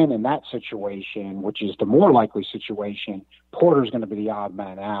think then in that situation, which is the more likely situation, Porter's going to be the odd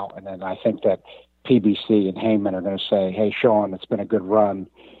man out, and then I think that PBC and Heyman are going to say, hey, Sean, it's been a good run.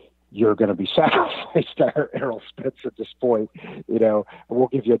 You're going to be sacrificed to Errol Spence at this point. We'll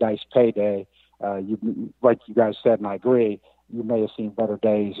give you a nice payday. Like you guys said, and I agree, you may have seen better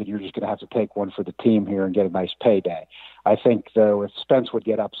days, and you're just going to have to take one for the team here and get a nice payday. I think, though, if Spence would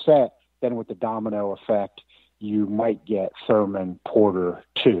get upset, then with the domino effect, you might get Thurman, Porter,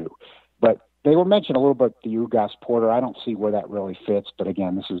 too. But they were mentioning a little bit the Ugas Porter. I don't see where that really fits, but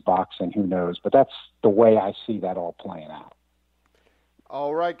again, this is boxing. Who knows? But that's the way I see that all playing out.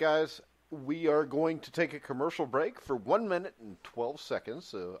 All right, guys. We are going to take a commercial break for 1 minute and 12 seconds.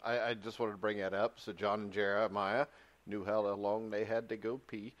 So I just wanted to bring that up so John and Jeremiah knew how long they had to go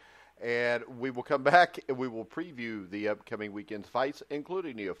pee. And we will come back and we will preview the upcoming weekend's fights,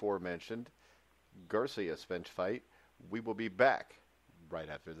 including the aforementioned Garcia-Spence fight. We will be back right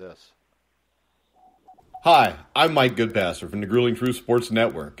after this. Hi, I'm Mike Goodpaster from the Grueling Truth Sports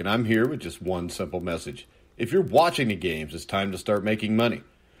Network, and I'm here with just one simple message. If you're watching the games, it's time to start making money.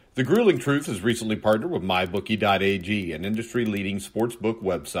 The Grueling Truth has recently partnered with MyBookie.ag, an industry-leading sportsbook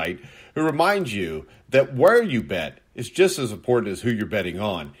website, who reminds you that where you bet is just as important as who you're betting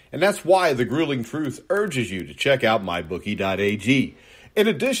on. And that's why The Grueling Truth urges you to check out MyBookie.ag. In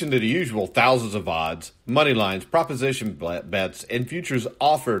addition to the usual thousands of odds, money lines, proposition bets, and futures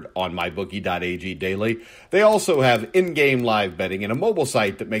offered on MyBookie.ag daily, they also have in-game live betting and a mobile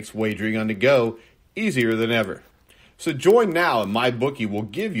site that makes wagering on the go easier than ever. So join now and MyBookie will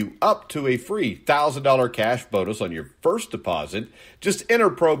give you up to a free $1,000 cash bonus on your first deposit. Just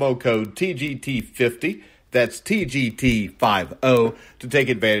enter promo code TGT50. That's TGT50 to take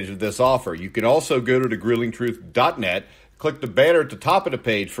advantage of this offer. You can also go to thegruelingtruth.net, click the banner at the top of the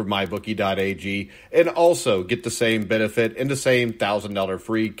page for mybookie.ag, and also get the same benefit and the same $1,000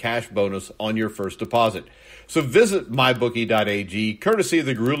 free cash bonus on your first deposit. So visit mybookie.ag, courtesy of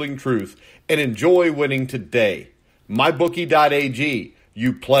The Grueling Truth, and enjoy winning today. mybookie.ag.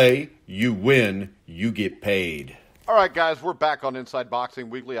 You play, you win, you get paid. All right, guys, we're back on Inside Boxing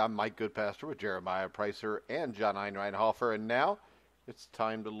Weekly. I'm Mike Goodpaster with Jeremiah Preisser and John Einreinhofer, and now it's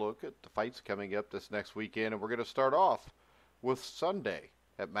time to look at the fights coming up this next weekend, and we're going to start off with Sunday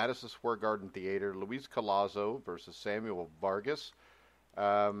at Madison Square Garden Theater, Luis Collazo versus Samuel Vargas.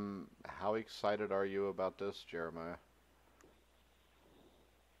 How excited are you about this, Jeremiah?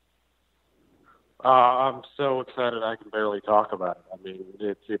 I'm so excited I can barely talk about it. I mean,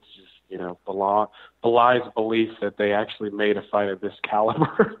 it's just, belies belief that they actually made a fight of this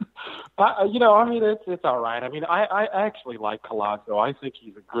caliber. It's all right. I mean, I actually like Collazo. I think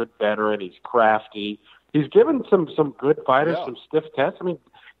he's a good veteran. He's crafty. He's given some good fighters some stiff tests. I mean,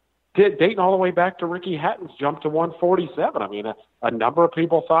 dating all the way back to Ricky Hatton's jump to 147. I mean, a number of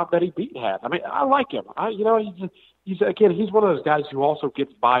people thought that he beat Hatton. I mean, I like him. He's one of those guys who also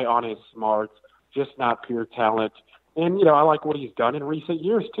gets by on his smarts, just not pure talent. And, I like what he's done in recent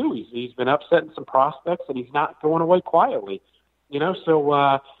years, too. He's been upsetting some prospects, and he's not going away quietly.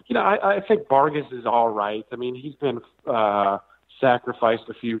 I think Vargas is all right. I mean, he's been sacrificed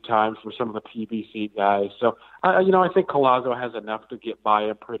a few times for some of the PBC guys. So, I think Collazo has enough to get by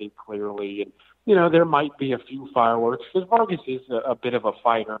him pretty clearly. And, there might be a few fireworks because Vargas is a bit of a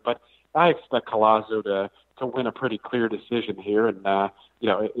fighter. But I expect Collazo to win a pretty clear decision here. And,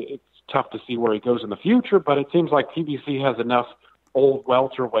 it's tough to see where he goes in the future, but it seems like PBC has enough old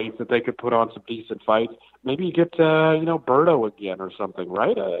welterweights that they could put on some decent fights. Maybe you get, Berto again or something,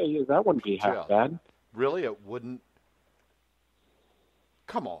 right? That wouldn't be half bad. Really? It wouldn't?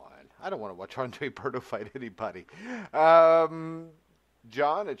 Come on. I don't want to watch Andre Berto fight anybody. John,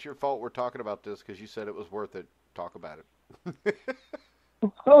 it's your fault we're talking about this because you said it was worth it. Talk about it.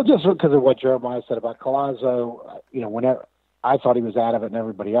 Well, just because of what Jeremiah said about Collazo, whenever I thought he was out of it and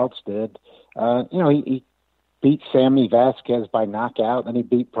everybody else did. He beat Sammy Vasquez by knockout, and he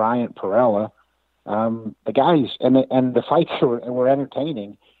beat Bryant Perella. The guys and the fights were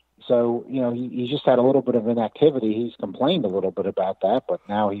entertaining. So, he just had a little bit of inactivity. He's complained a little bit about that, but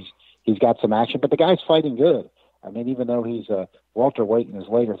now he's got some action. But the guy's fighting good. I mean, even though he's a welterweight in his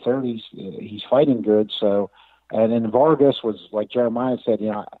later 30s, he's fighting good. So, and then Vargas was, like Jeremiah said,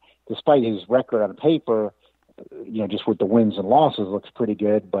 despite his record on paper, just with the wins and losses, looks pretty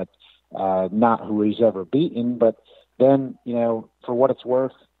good, but not who he's ever beaten. But then, for what it's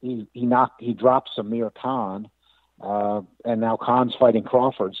worth, he dropped Samir Khan, and now Khan's fighting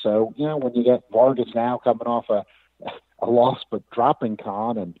Crawford. So, when you get Vargas now coming off a loss but dropping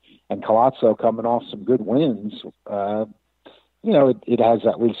Khan, and Collazo coming off some good wins, it has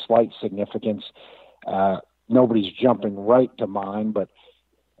at least slight significance. Nobody's jumping right to mind, but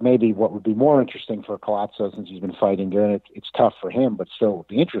maybe what would be more interesting for Collazo, since he's been fighting good, it's tough for him, but still would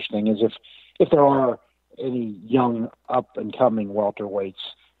be interesting, is if there are any young up-and-coming welterweights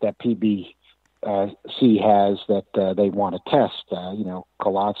that PBC has that they want to test.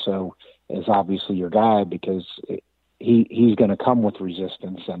 Collazo is obviously your guy because he's going to come with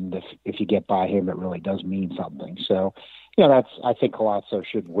resistance, and if you get by him, it really does mean something. So, I think Collazo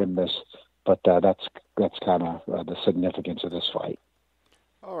should win this, but that's kind of the significance of this fight.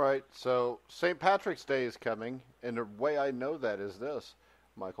 All right, so St. Patrick's Day is coming, and the way I know that is this.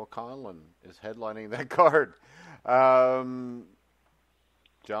 Michael Conlan is headlining that card.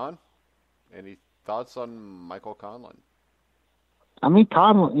 John, any thoughts on Michael Conlan? I mean,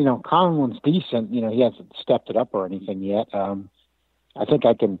 Conlan's decent. He hasn't stepped it up or anything yet. I think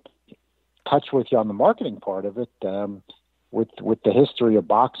I can touch with you on the marketing part of it. With the history of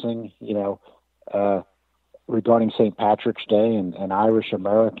boxing, regarding St. Patrick's Day and Irish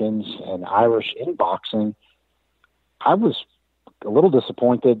Americans and Irish in boxing, I was a little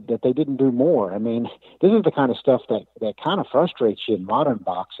disappointed that they didn't do more. I mean, this is the kind of stuff that kind of frustrates you in modern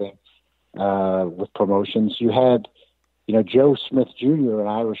boxing with promotions. You had, Joe Smith Jr., an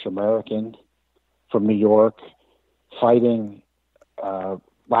Irish American from New York, fighting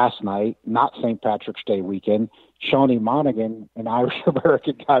last night, not St. Patrick's Day weekend. Shawnee Monaghan, an Irish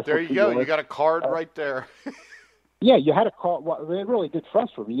American guy. There you go. You got a card right there. Yeah, you had a card. Well, it really did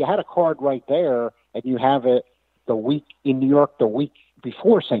frustrate me. You had a card right there, and you have it the week in New York, the week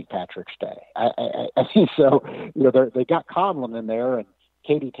before St. Patrick's Day. I think so. They got Conlan in there, and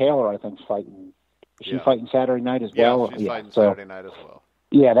Katie Taylor, I think, is fighting. Is she fighting Saturday night as well? Yeah, she's fighting Saturday night as well.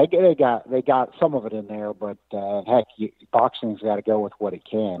 Yeah, they got some of it in there, but heck, boxing's got to go with what it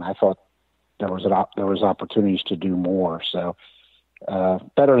can. I thought there was opportunities to do more. So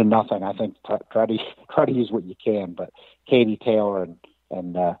better than nothing. I think try to use what you can. But Katie Taylor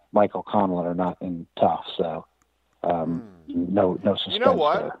and Michael Conlon are not in tough. So no suspense. You know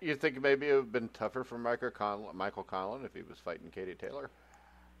what? There. You think maybe it would have been tougher for Michael Conlon if he was fighting Katie Taylor?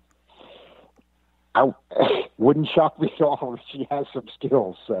 I wouldn't shock me at all if she has some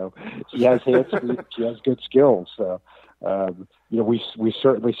skills. So she has hand speed, she has good skills. So we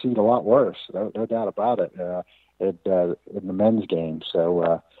certainly seen a lot worse, no doubt about it, in the men's game.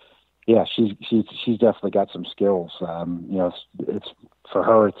 So she's definitely got some skills. It's for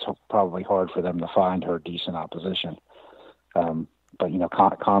her. It's probably hard for them to find her decent opposition. But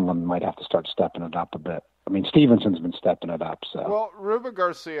Conlon might have to start stepping it up a bit. I mean, Stevenson's been stepping it up. So Ruben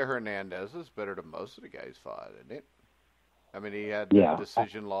Garcia Hernandez is better than most of the guys fought, isn't it? I mean, he had the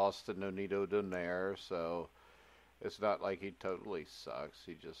decision loss to Nonito Donaire, so it's not like he totally sucks.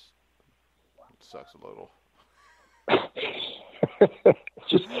 He just sucks a little.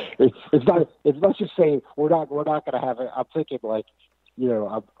 It's not just saying we're not going to have it. I'm thinking like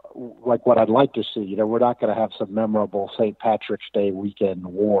what I'd like to see. We're not going to have some memorable St. Patrick's Day weekend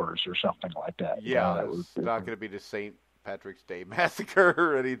wars or something like that. Yeah, it's not going to be the St. Patrick's Day massacre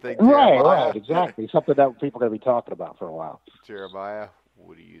or anything. Right, exactly. Something that people are going to be talking about for a while. Jeremiah,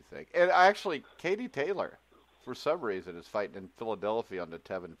 what do you think? And actually, Katie Taylor, for some reason, is fighting in Philadelphia on the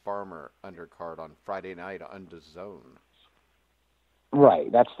Tevin Farmer undercard on Friday night on DAZN. Right,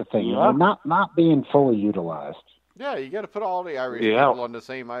 that's the thing. Yeah. Not being fully utilized. Yeah, you got to put all the Irish people on the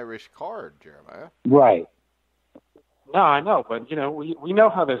same Irish card, Jeremiah. Right. No, I know, but we know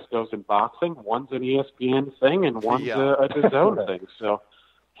how this goes in boxing. One's an ESPN thing, and one's a DAZN thing. So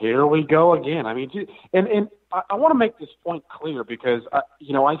here we go again. I mean, and I want to make this point clear because I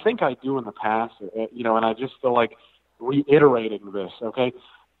think I do in the past, and I just feel like reiterating this. Okay,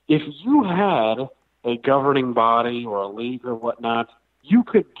 if you had a governing body or a league or whatnot, you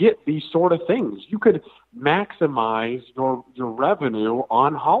could get these sort of things. You could maximize your revenue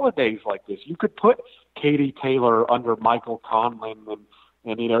on holidays like this. You could put Katie Taylor under Michael Conlon,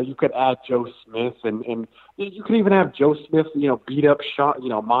 and you could add Joe Smith, and you could even have Joe Smith, beat up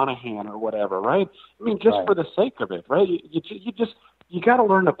Monahan or whatever, right? I mean, just for the sake of it, right? You got to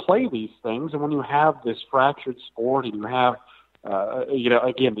learn to play these things, and when you have this fractured sport, and you have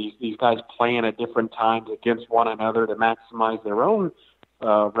again, these guys playing at different times against one another to maximize their own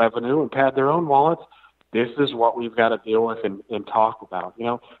revenue and pad their own wallets. This is what we've got to deal with and talk about,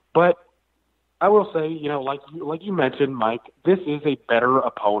 But I will say, like you mentioned, Mike, this is a better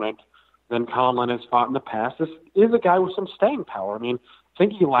opponent than Conlon has fought in the past. This is a guy with some staying power. I mean, I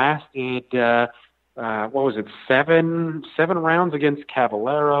think he lasted, 7 rounds against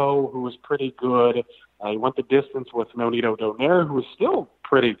Caballero, who was pretty good. He went the distance with Nonito Donaire, who was still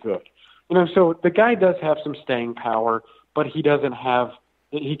pretty good. So the guy does have some staying power, but he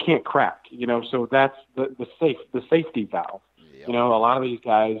can't crack, so that's the safety valve. Yep. A lot of these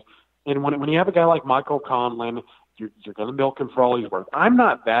guys, and when you have a guy like Michael Conlon, you're going to milk him for all he's worth. I'm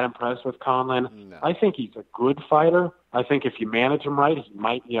not that impressed with Conlon. No. I think he's a good fighter. I think if you manage him right, he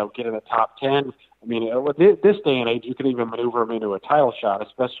might, get in the top 10. I mean, with this day and age, you can even maneuver him into a title shot,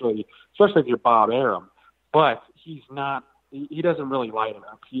 especially if you're Bob Arum. But he's not. He doesn't really light it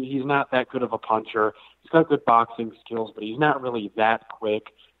up. He's not that good of a puncher. He's got good boxing skills, but he's not really that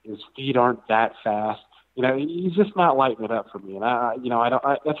quick. His feet aren't that fast. He's just not lighting it up for me. And I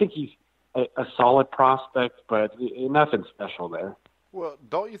think he's a solid prospect, but nothing special there. Well,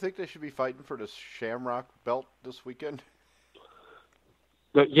 don't you think they should be fighting for the Shamrock belt this weekend?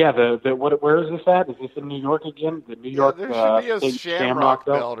 Where is this at? Is this in New York again? The New York there should be a Shamrock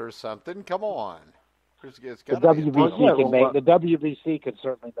belt or something. Come on. The WBC could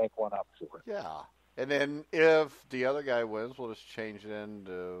certainly make one up for it. Yeah. And then if the other guy wins, we'll just change it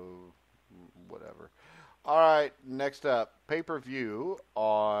into whatever. All right, next up, pay-per-view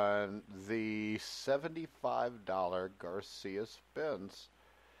on the $75 Garcia Spence.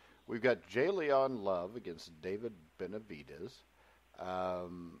 We've got J. Leon Love against David Benavidez. I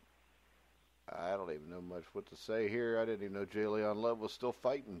don't even know much what to say here. I didn't even know J. Leon Love was still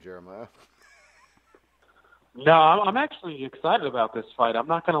fighting, Jeremiah. No, I'm actually excited about this fight. I'm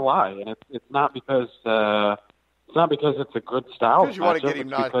not going to lie, and it's not because it's a good style. Because you want to get him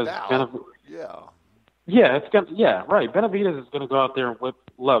knocked out. Right. Benavidez is going to go out there and whip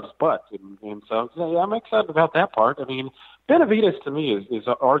Love's butt, and so I'm excited about that part. I mean, Benavidez to me is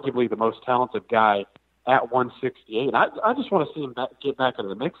arguably the most talented guy at 168. I just want to see him get back into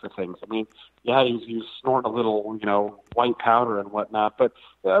the mix of things. I mean, yeah, he's snorting a little, white powder and whatnot, but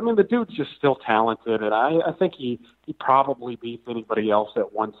I mean, the dude's just still talented, and I think he probably beats anybody else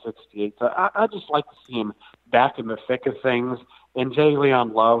at 168. So I just like to see him back in the thick of things. And Jay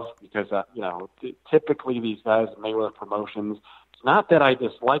Leon Love, because typically these guys in Mayweather Promotions, it's not that I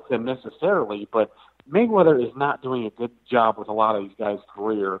dislike them necessarily, but Mayweather is not doing a good job with a lot of these guys'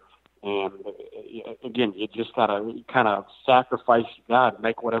 career. And again, you just got to kind of sacrifice you got,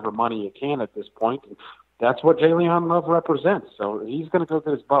 make whatever money you can at this point. And that's what Jay Leon Love represents. So he's going to go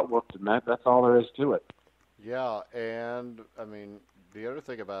get his butt whooped, and that's all there is to it. Yeah, and, I mean, the other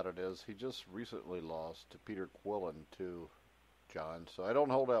thing about it is he just recently lost to Peter Quillen, too, John. So I don't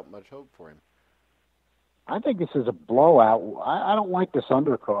hold out much hope for him. I think this is a blowout. I don't like this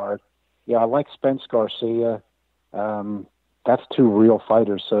undercard. Yeah, I like Spence-Garcia. That's two real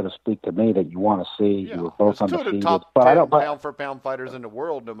fighters, so to speak, to me, that you want to see. Yeah, who are both it's undefeated. two of the top 10 pound-for-pound fighters in the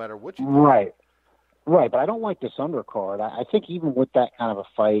world, no matter which you do. Right, but I don't like this undercard. I think even with that kind of a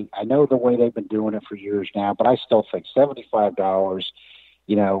fight, I know the way they've been doing it for years now, but I still think $75,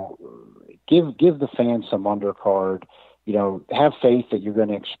 give the fans some undercard. Have faith that you're going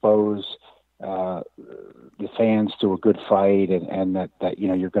to expose the fans to a good fight, and that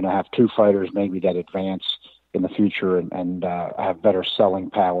you're going to have two fighters maybe that advance in the future and have better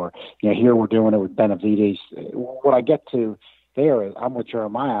selling power. Here we're doing it with Benavidez. What I get to there is I'm with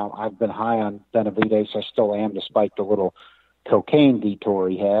Jeremiah. I've been high on Benavidez. I still am, despite the little cocaine detour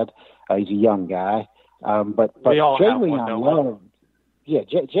he had. He's a young guy. But Jay Leon Love,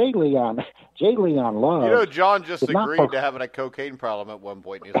 Jay Leon Love. John just agreed to having a cocaine problem at one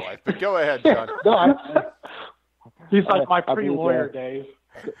point in his life. But go ahead, John. He's like my pre-lawyer days.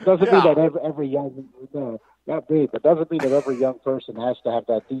 Doesn't mean that every young not me, but doesn't mean that every young person has to have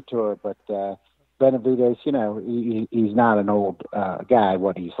that detour. But Benavidez, he's not an old guy.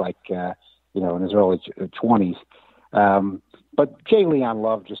 He's like, in his early 20s. But Jay Leon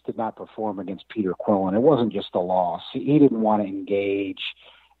Love just did not perform against Peter Quillen. It wasn't just a loss. He didn't want to engage.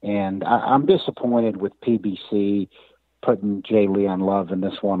 And I'm disappointed with PBC putting Jay Leon Love in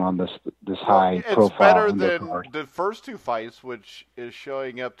this one on this high profile. It's better than the first two fights, which is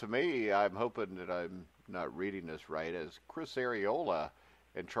showing up to me. I'm hoping that I'm not reading this right, as Chris Arreola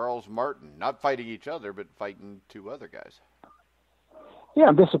and Charles Martin, not fighting each other, but fighting two other guys. Yeah,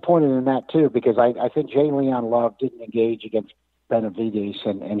 I'm disappointed in that too, because I think Jay Leon Love didn't engage against Benavidez,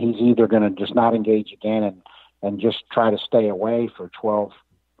 and he's either going to just not engage again and just try to stay away for 12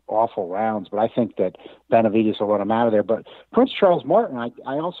 awful rounds. But I think that Benavidez will run him out of there. But Prince Charles Martin,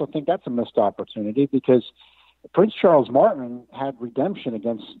 I also think that's a missed opportunity, because Prince Charles Martin had redemption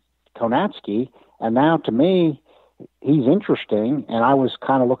against Konatsky, and now to me, he's interesting, and I was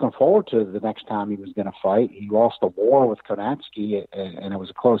kind of looking forward to the next time he was going to fight. He lost a war with Konatsky, and it was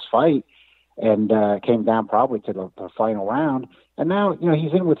a close fight, and came down probably to the final round. And now,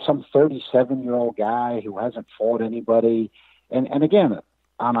 he's in with some 37-year-old guy who hasn't fought anybody. And again,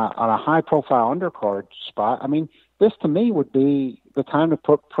 on a high-profile undercard spot, I mean, this to me would be the time to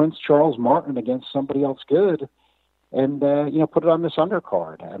put Prince Charles Martin against somebody else good, and put it on this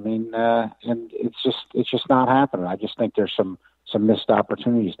undercard. I mean, and it's just not happening. I just think there's some missed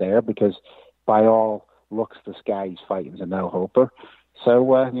opportunities there, because by all looks, this guy he's fighting is a no-hoper.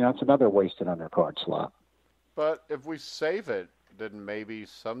 So it's another wasted undercard slot. But if we save it, then maybe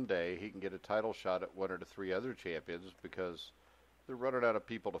someday he can get a title shot at one or the three other champions, because they're running out of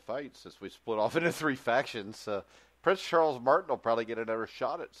people to fight since we split off into three factions. Prince Charles Martin will probably get another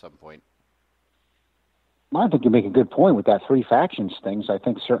shot at some point. I think you make a good point with that three factions things. I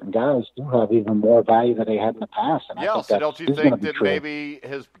think certain guys do have even more value than they had in the past. And I think so don't you think that true. maybe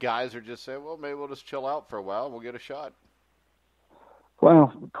his guys are just saying, well, maybe we'll just chill out for a while and we'll get a shot?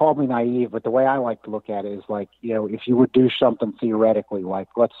 Well, call me naive, but the way I like to look at it is like, if you would do something theoretically, like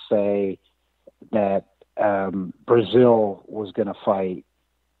let's say that Brazil was going to fight,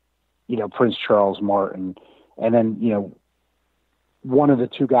 Prince Charles Martin, and then, one of the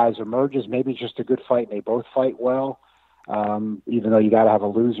two guys emerges, maybe just a good fight, and they both fight well, even though you got to have a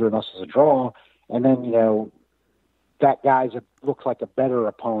loser unless it's a draw. And then, that guy's looks like a better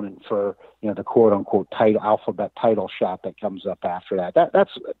opponent for, the quote-unquote alphabet title shot that comes up after that.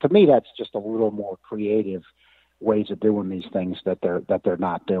 That's to me, that's just a little more creative ways of doing these things that they're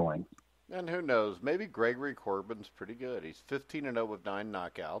not doing. And who knows? Maybe Gregory Corbin's pretty good. He's 15-0 with 9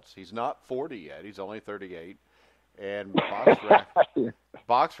 knockouts. He's not 40 yet. He's only 38. And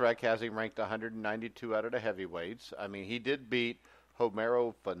BoxRec has him ranked 192 out of the heavyweights. I mean, he did beat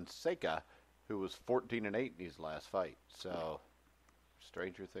Homero Fonseca, who was 14-8 in his last fight. So,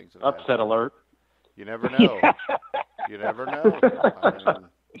 stranger things have happened. Upset alert. You never know. You never know. I mean,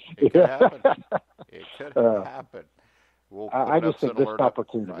 it could happen. It could happen. We'll put I just think this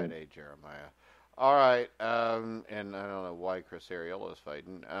opportunity. Friday, Jeremiah. All right, and I don't know why Chris Ariola is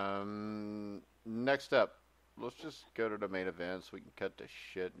fighting. Next up, let's just go to the main event so we can cut the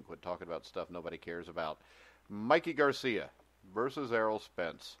shit and quit talking about stuff nobody cares about. Mikey Garcia versus Errol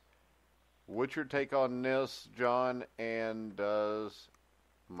Spence. What's your take on this, John? And does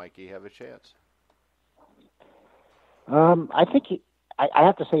Mikey have a chance? I think I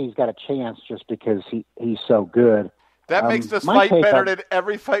have to say he's got a chance just because he's so good. That makes this fight better than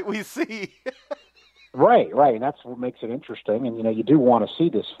every fight we see. Right. And that's what makes it interesting. And, you do want to see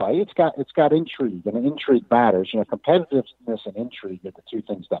this fight. It's got intrigue, and intrigue matters. Competitiveness and intrigue are the two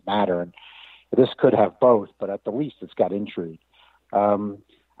things that matter. And this could have both, but at the least it's got intrigue.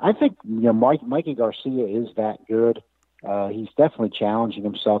 I think, Mikey Garcia is that good. He's definitely challenging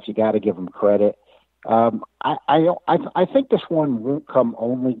himself. You got to give him credit. I think this one won't come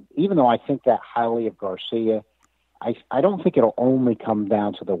only, even though I think that highly of Garcia, I don't think it'll only come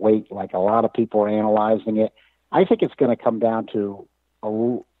down to the weight like a lot of people are analyzing it. I think it's going to come down to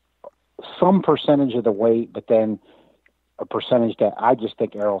some percentage of the weight, but then a percentage that I just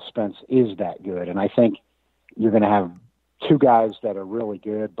think Errol Spence is that good. And I think you're going to have two guys that are really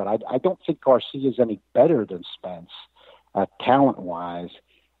good, but I don't think Garcia is any better than Spence talent-wise,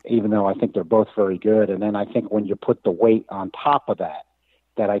 even though I think they're both very good. And then I think when you put the weight on top of that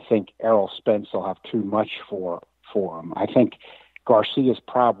I think Errol Spence will have too much for him. I think Garcia is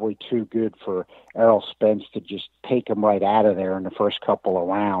probably too good for Errol Spence to just take him right out of there in the first couple of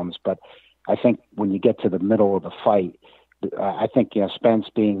rounds. But I think when you get to the middle of the fight, I think Spence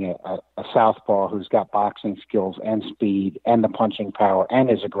being a southpaw who's got boxing skills and speed and the punching power and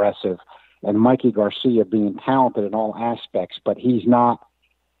is aggressive, and Mikey Garcia being talented in all aspects, but he's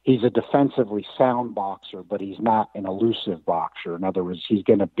a defensively sound boxer, but he's not an elusive boxer. In other words, he's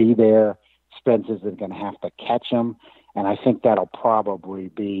going to be there. Spence isn't going to have to catch him, and I think that'll probably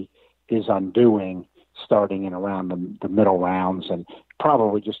be his undoing starting in around the middle rounds, and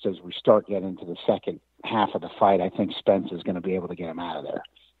probably just as we start getting into the second half of the fight, I think Spence is going to be able to get him out of there.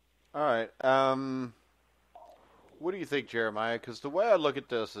 All right. What do you think, Jeremiah? Because the way I look at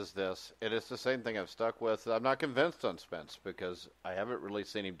this is this, and it's the same thing I've stuck with. I'm not convinced on Spence because I haven't really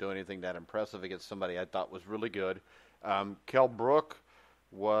seen him do anything that impressive against somebody I thought was really good. Kell Brook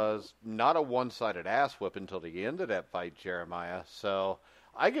was not a one-sided ass whip until the end of that fight, Jeremiah. So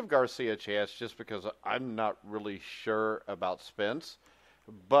I give Garcia a chance just because I'm not really sure about Spence.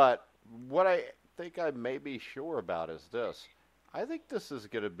 But what I think I may be sure about is this. I think this is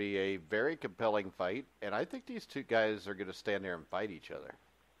going to be a very compelling fight, and I think these two guys are going to stand there and fight each other.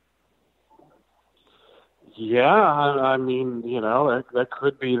 Yeah, I mean, that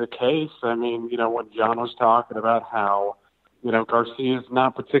could be the case. I mean, when John was talking about how, Garcia is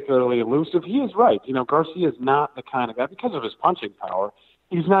not particularly elusive, he is right. Garcia is not the kind of guy, because of his punching power,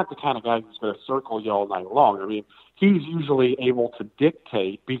 he's not the kind of guy who's going to circle you all night long. I mean, he's usually able to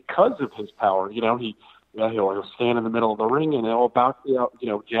dictate because of his power. He'll stand in the middle of the ring and he'll box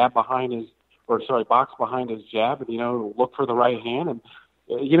behind his jab and, look for the right hand. And,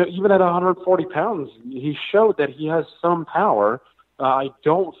 even at 140 pounds, he showed that he has some power. I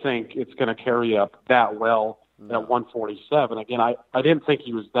don't think it's going to carry up that well at 147. Again, I didn't think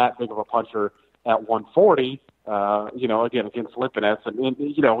he was that big of a puncher at 140, again, against Lipinets. And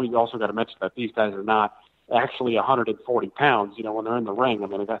we also got to mention that these guys are not actually 140 pounds, when they're in the ring. I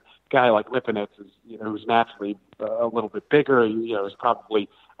mean, a guy like Lipinets is, who's naturally a little bit bigger, is probably,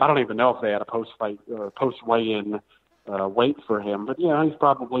 I don't even know if they had a post-fight, post-weigh-in weight for him, but, he's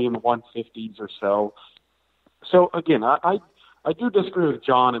probably in the 150s or so. So, again, I do disagree with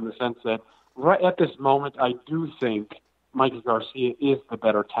John in the sense that right at this moment, I do think Mikey Garcia is the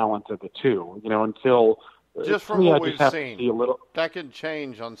better talent of the two, until... Just from what we've seen, that can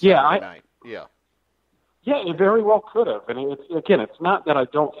change on Saturday night. Yeah. Yeah, it very well could have. And it's not that I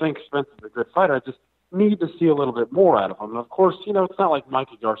don't think Spence is a good fighter. I just need to see a little bit more out of him. And of course, it's not like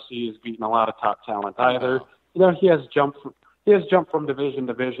Mikey Garcia is beating a lot of top talent either. He has jumped from division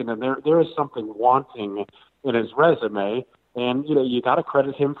to division, and there is something wanting in his resume. And you got to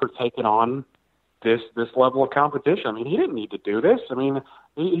credit him for taking on this level of competition. I mean, he didn't need to do this. I mean,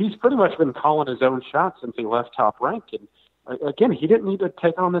 he's pretty much been calling his own shots since he left Top Rank. And again, he didn't need to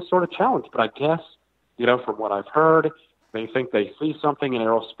take on this sort of challenge. But I guess, from what I've heard, they think they see something in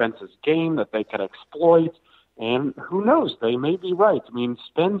Errol Spence's game that they can exploit. And who knows? They may be right. I mean,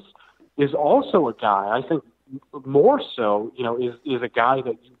 Spence is also a guy, I think more so, is a guy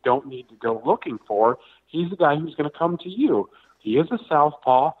that you don't need to go looking for. He's a guy who's going to come to you. He is a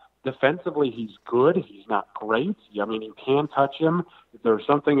southpaw. defensively, he's good. He's not great. I mean, you can touch him. There's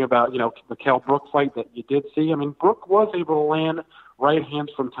something about, the Kell Brook fight that you did see. I mean, Brook was able to land right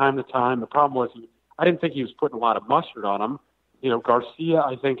hands from time to time. The problem was I didn't think he was putting a lot of mustard on him. Garcia,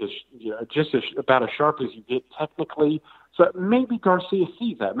 I think, is just about as sharp as you get technically. So maybe Garcia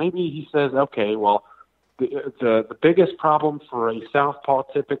sees that. Maybe he says, okay, well, the biggest problem for a southpaw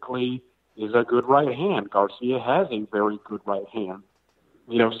typically is a good right hand. Garcia has a very good right hand.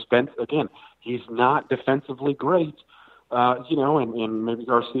 Spence, again, he's not defensively great, and maybe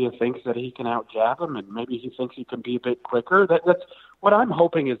Garcia thinks that he can out-jab him, and maybe he thinks he can be a bit quicker. That's what I'm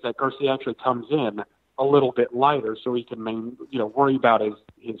hoping, is that Garcia actually comes in a little bit lighter so he can, worry about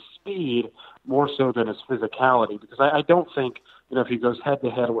his speed more so than his physicality. Because I don't think, if he goes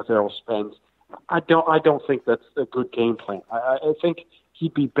head-to-head with Errol Spence, I don't think that's a good game plan. I think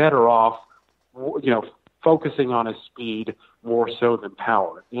he'd be better off, focusing on his speed more so than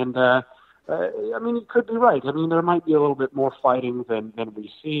power. And, you could be right. There might be a little bit more fighting than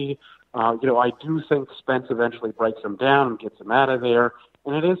we see. I do think Spence eventually breaks him down and gets him out of there.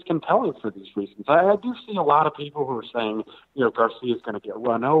 And it is compelling for these reasons. I do see a lot of people who are saying, Garcia is going to get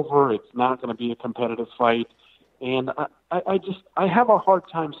run over. It's not going to be a competitive fight. And I have a hard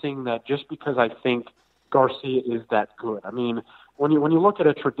time seeing that, just because I think Garcia is that good. When you look at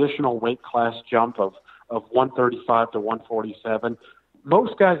a traditional weight class jump of 135 to 147,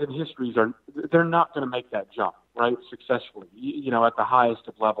 most guys in history they're not going to make that jump, right, successfully, at the highest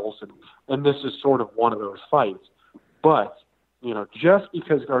of levels. And this is sort of one of those fights. But, just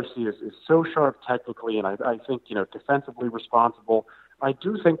because Garcia is so sharp technically, and I think, defensively responsible, I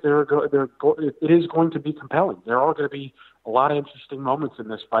do think it is going to be compelling. There are going to be a lot of interesting moments in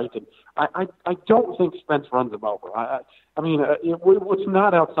this fight, and I don't think Spence runs him over. It's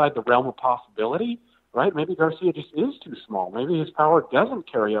not outside the realm of possibility, right? Maybe Garcia just is too small. Maybe his power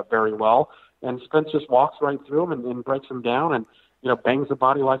doesn't carry up very well, and Spence just walks right through him and breaks him down and, bangs the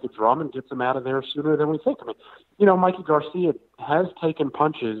body like a drum and gets him out of there sooner than we think. Mikey Garcia has taken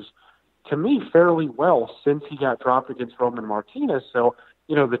punches, to me, fairly well since he got dropped against Roman Martinez. So,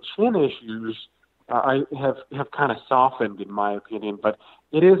 the chin issues I have kind of softened, in my opinion. But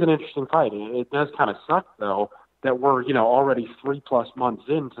it is an interesting fight. It does kind of suck, though, that we're, already 3+ months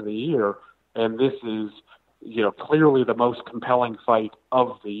into the year, and this is, clearly the most compelling fight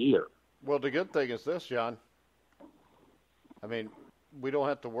of the year. Well, the good thing is this, John. We don't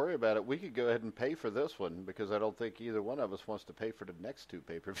have to worry about it. We could go ahead and pay for this one, because I don't think either one of us wants to pay for the next two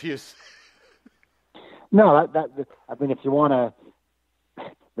pay-per-views. No, if you want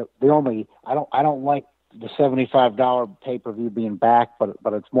to, I don't like the $75 pay-per-view being back,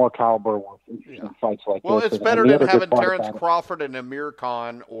 but it's more caliber with interesting fights like this. Well, it's better than having Terrence Crawford and Amir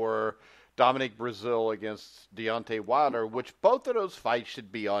Khan or Dominic Breazeale against Deontay Wilder, which both of those fights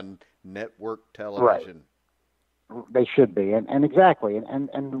should be on network television. Right. They should be, and exactly, and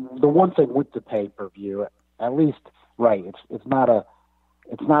the one thing with the pay-per-view, at least, right? It's not a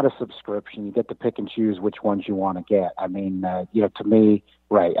subscription. You get to pick and choose which ones you want to get. To me,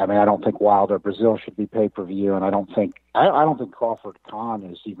 right? I don't think Wilder Breazeale should be pay-per-view, and I don't think Crawford Khan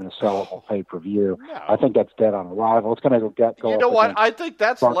is even a sellable pay-per-view. No. I think that's dead on arrival. It's going to go. You know what? I think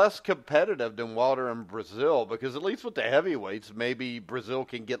that's less competitive than Wilder and Breazeale, because at least with the heavyweights, maybe Breazeale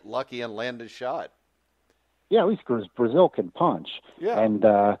can get lucky and land a shot. Yeah, at least Breazeale can punch. Yeah. And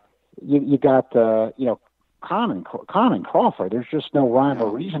you got Khan and Crawford. There's just no rhyme or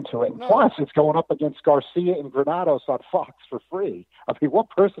reason to it. And plus, it's going up against Garcia and Granados on Fox for free. What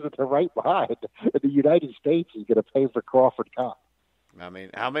person at the right behind in the United States is going to pay for Crawford Khan?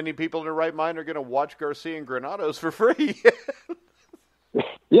 How many people in their right mind are going to watch Garcia and Granados for free?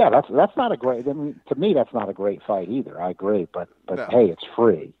 Yeah, that's not a great. To me, that's not a great fight either. I agree, but no. Hey, it's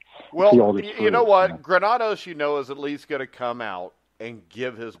free. Well, you know what? Granados, is at least going to come out and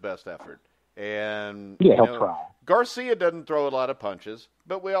give his best effort. And he'll try. Garcia doesn't throw a lot of punches,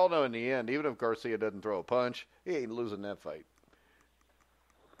 but we all know in the end, even if Garcia doesn't throw a punch, he ain't losing that fight.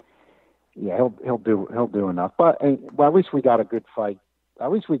 Yeah, he'll do enough. But at least we got a good fight.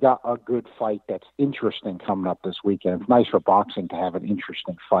 At least we got a good fight that's interesting coming up this weekend. It's nice for boxing to have an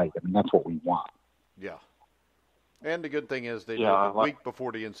interesting fight. That's what we want. Yeah. And the good thing is they do it the week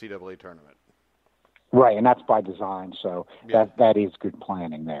before the NCAA tournament. Right, and that's by design, so that is good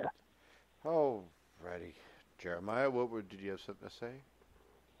planning there. Oh, righty. Jeremiah, did you have something to say?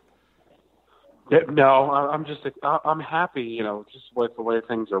 No, I'm happy, just with the way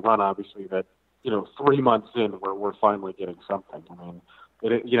things are run, obviously, that, 3 months in, we're finally getting something.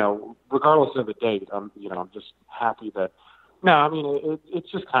 Regardless of the date, I'm just happy that. No,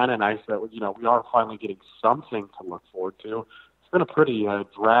 it's just kind of nice that, we are finally getting something to look forward to. It's been a pretty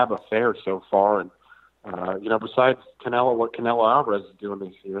drab affair so far. And, besides Canelo, what Canelo Alvarez is doing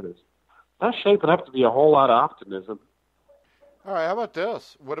this year, there's not shaping up to be a whole lot of optimism. All right, how about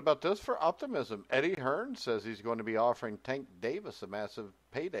this? What about this for optimism? Eddie Hearn says he's going to be offering Tank Davis a massive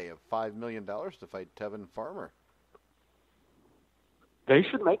payday of $5 million to fight Tevin Farmer. They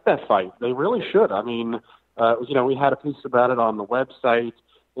should make that fight. They really should. I mean, we had a piece about it on the website.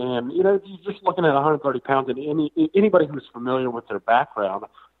 And, you're just looking at 130 pounds, and anybody who's familiar with their background,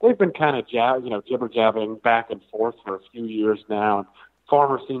 they've been kind of jibber-jabbing back and forth for a few years now. And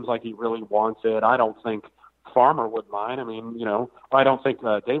Farmer seems like he really wants it. I don't think Farmer would mind. I mean, I don't think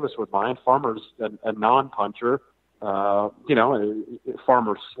Davis would mind. Farmer's a non-puncher.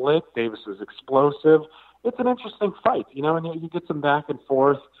 Farmer's slick. Davis is explosive. It's an interesting fight, and you get some back and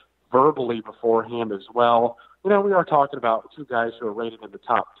forth verbally beforehand as well. We are talking about two guys who are rated in the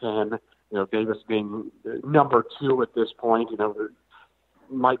top 10, Davis being number 2 at this point,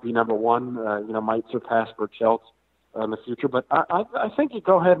 might be number 1, might surpass Burchelt in the future. But I think you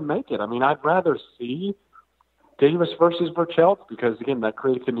go ahead and make it. I mean, I'd rather see Davis versus Burchelt because, again, that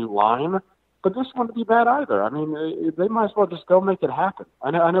creates a new line. But this wouldn't be bad either. I mean, they might as well just go make it happen.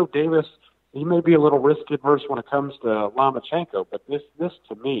 I know Davis, he may be a little risk-averse when it comes to Lomachenko, but this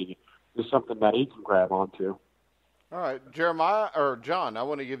to me is something that he can grab onto. All right, John, I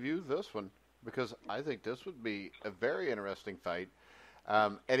want to give you this one because I think this would be a very interesting fight.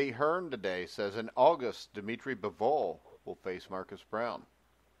 Eddie Hearn today says in August, Dimitri Bivol will face Marcus Brown.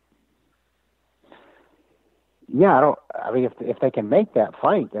 Yeah, if they can make that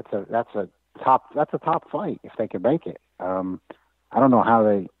fight, that's a top fight if they can make it. I don't know how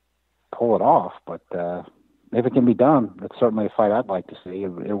they pull it off, but if it can be done, it's certainly a fight I'd like to see.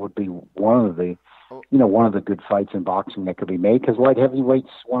 It would be one of the good fights in boxing that could be made because light heavyweight's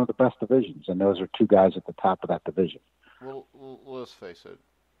one of the best divisions, and those are two guys at the top of that division. Well, let's face it.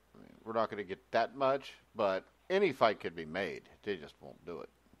 I mean, we're not going to get that much, but any fight could be made. They just won't do it.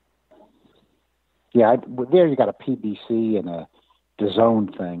 Yeah, there you got a PBC and a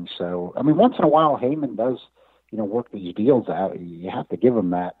DAZN thing. So, I mean, once in a while, Heyman does, work these deals out. You have to give him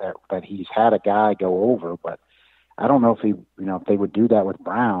that he's had a guy go over. But I don't know if if they would do that with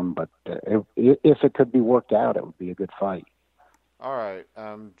Brown. But if it could be worked out, it would be a good fight. All right,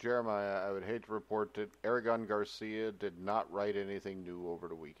 Jeremiah, I would hate to report that Aragon Garcia did not write anything new over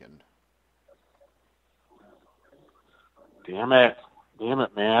the weekend. Damn it,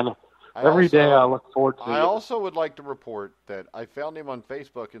 man. Every day I look forward to it. I also would like to report that I found him on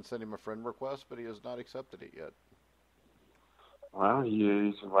Facebook and sent him a friend request, but he has not accepted it yet. Well, if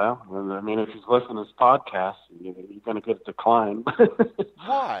he's listening to this podcast, you're going to get a decline.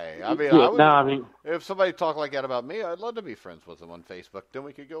 Why? If somebody talked like that about me, I'd love to be friends with him on Facebook. Then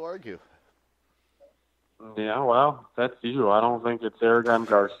we could go argue. Yeah, well, that's you. I don't think it's Aragon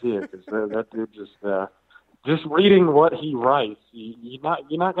Garcia because that dude just reading what he writes, you're not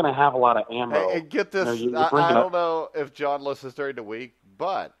going to have a lot of ammo. Hey, get this. I don't know if John listens during the week,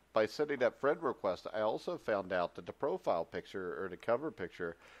 but by sending that friend request, I also found out that the profile picture or the cover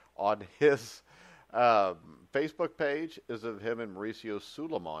picture on his Facebook page is of him and Mauricio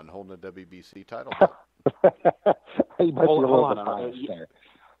Suleiman holding the WBC title. Hold on. Are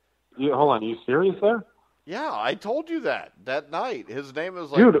you serious there? Yeah, I told you that night. His name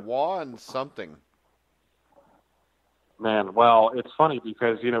is like Juan something. Man, well, it's funny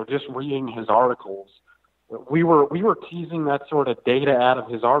because, just reading his articles, we were teasing that sort of data out of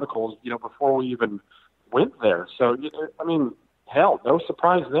his articles, before we even went there. So, I mean, hell, no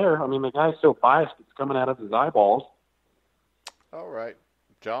surprise there. I mean, the guy's so biased, it's coming out of his eyeballs. All right.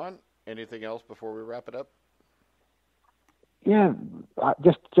 John, anything else before we wrap it up? Yeah, I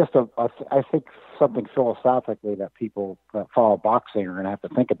think something philosophically that people that follow boxing are going to have to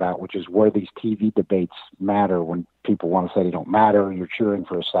think about, which is where these TV debates matter when people want to say they don't matter and you're cheering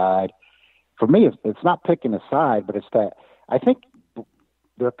for a side. For me, it's not picking a side, but it's that I think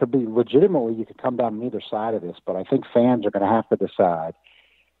there could be legitimately, you could come down on either side of this, but I think fans are going to have to decide,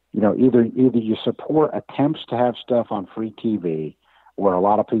 either you support attempts to have stuff on free TV where a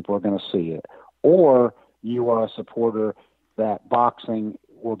lot of people are going to see it, or you are a supporter that boxing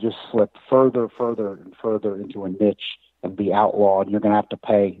will just slip further and further into a niche and be outlawed. You're going to have to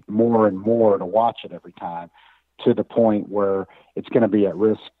pay more and more to watch it every time, to the point where it's going to be at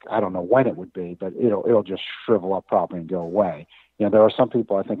risk. I don't know when it would be, but it'll just shrivel up probably and go away. There are some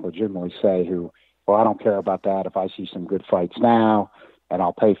people I think legitimately say well, I don't care about that if I see some good fights now and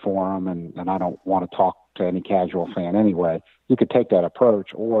I'll pay for them and I don't want to talk to any casual fan anyway. You could take that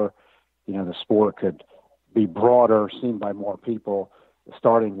approach, or, the sport could be broader, seen by more people,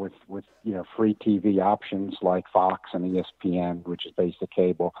 starting with free TV options like Fox and ESPN, which is basic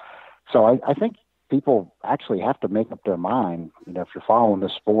cable. So I think people actually have to make up their mind, if you're following the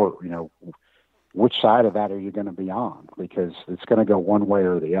sport, which side of that are you going to be on? Because it's going to go one way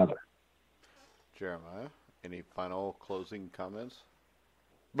or the other. Jeremiah, any final closing comments?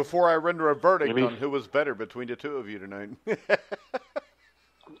 Before I render a verdict on who was better between the two of you tonight.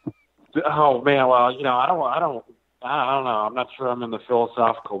 Oh man, well, I don't know. I'm not sure I'm in the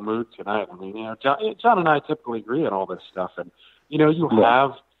philosophical mood tonight. I mean, John and I typically agree on all this stuff, and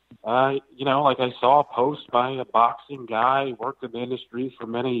have, like I saw a post by a boxing guy who worked in the industry for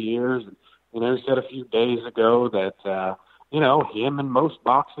many years, and he said a few days ago that him and most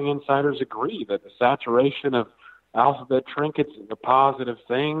boxing insiders agree that the saturation of alphabet trinkets is a positive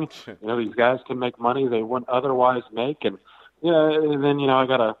thing. These guys can make money they wouldn't otherwise make, and then I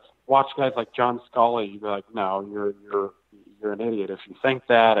gotta watch guys like John Scully. You'd be like, no, you're an idiot if you think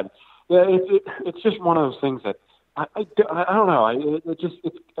that. And it's just one of those things that I don't know.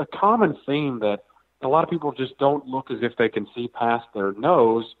 It's a common theme that a lot of people just don't look as if they can see past their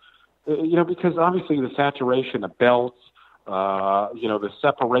nose. Because obviously the saturation of belts, the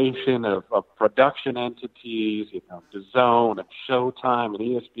separation of production entities, DAZN and Showtime and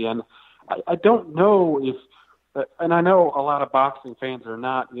ESPN. I don't know if, and I know a lot of boxing fans are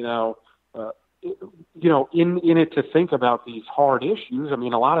not, in it to think about these hard issues. I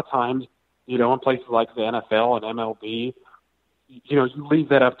mean, a lot of times, in places like the NFL and MLB, you leave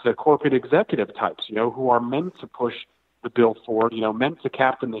that up to corporate executive types, who are meant to push the bill forward, meant to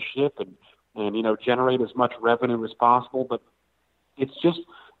captain the ship and generate as much revenue as possible. But it's just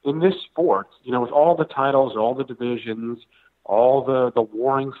in this sport, with all the titles, all the divisions, all the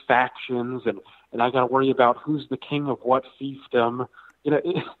warring factions, and I got to worry about who's the king of what fiefdom.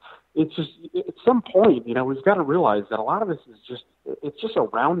 It's just at some point, we've got to realize that a lot of this is just a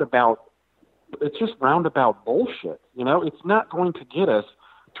roundabout. It's just roundabout bullshit. It's not going to get us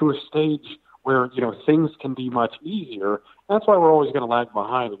to a stage where, things can be much easier. That's why we're always going to lag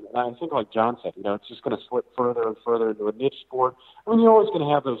behind. And I think, like John said, it's just going to slip further and further into a niche sport. I mean, you're always going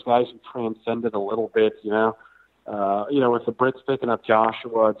to have those guys who transcend it a little bit, with the Brits picking up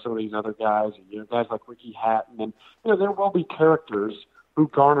Joshua and some of these other guys, and, guys like Ricky Hatton. And, there will be characters who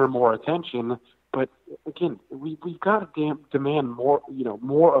garner more attention. But, again, we've got to demand more,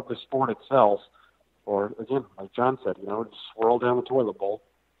 more of the sport itself. Or, again, like John said, just swirl down the toilet bowl.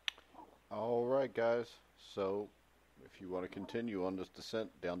 All right, guys. So if you want to continue on this descent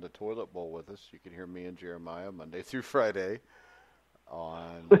down the toilet bowl with us, you can hear me and Jeremiah Monday through Friday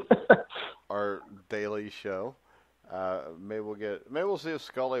on our daily show. Maybe we'll see if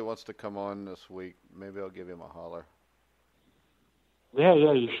Scully wants to come on this week. Maybe I'll give him a holler. Yeah,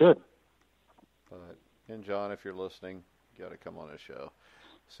 you should. And John, if you're listening, you got to come on the show.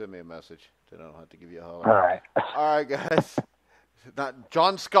 Send me a message. Then I don't have to give you a holler. All right, guys. Not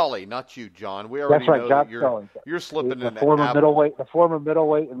John Scully, not you, John. We already know John that Scully. You're slipping the in former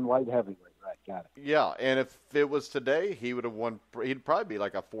middleweight and light heavyweight. Right, got it. Yeah, and if it was today, he would have won. He'd probably be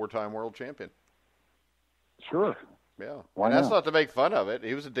like a 4-time world champion. Sure. Yeah, Why and that's not? not to make fun of it.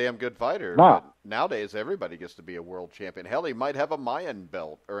 He was a damn good fighter. No. But nowadays, everybody gets to be a world champion. Hell, he might have a Mayan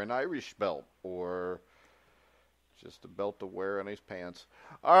belt or an Irish belt or just a belt to wear on his pants.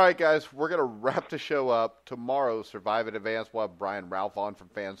 All right, guys, we're going to wrap the show up. Tomorrow, Survive in Advance, we'll have Brian Ralph on from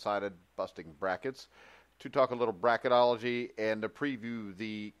Fansided, Busting Brackets, to talk a little bracketology and to preview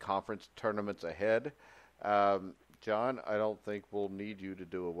the conference tournaments ahead. John, I don't think we'll need you to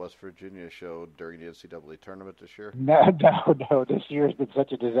do a West Virginia show during the NCAA tournament this year. No. This year has been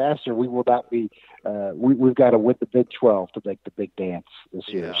such a disaster. We will not be. We've got to win the Big 12 to make the big dance this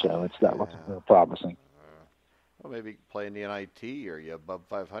year. So it's not looking very promising. Well, maybe playing the NIT. Are you above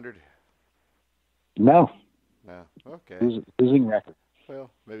 500? No. No. Okay. Losing record.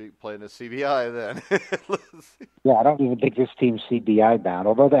 Well, maybe playing the CBI then. Yeah, I don't even think this team's CBI bound,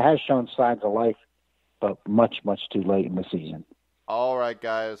 although that has shown signs of life, but much, much too late in the season. All right,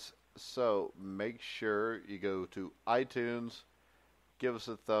 guys. So make sure you go to iTunes, give us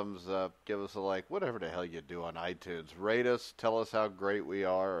a thumbs up, give us a like, whatever the hell you do on iTunes. Rate us, tell us how great we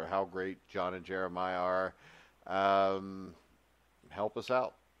are or how great John and Jeremiah are. Help us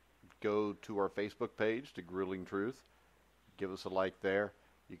out. Go to our Facebook page, The Grueling Truth. Give us a like there.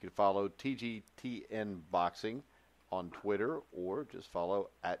 You can follow TGTN Boxing on Twitter or just follow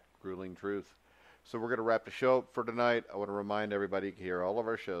at Grueling Truth. So we're going to wrap the show up for tonight. I want to remind everybody you can hear all of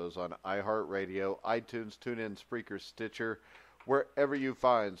our shows on iHeartRadio, iTunes, TuneIn, Spreaker, Stitcher. Wherever you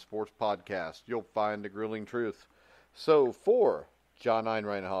find sports podcasts, you'll find The Grueling Truth. So for John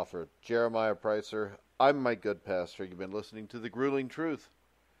Einreinhofer, Jeremiah Preisser, I'm Mike Goodpaster. You've been listening to The Grueling Truth,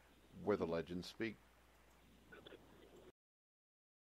 where the legends speak.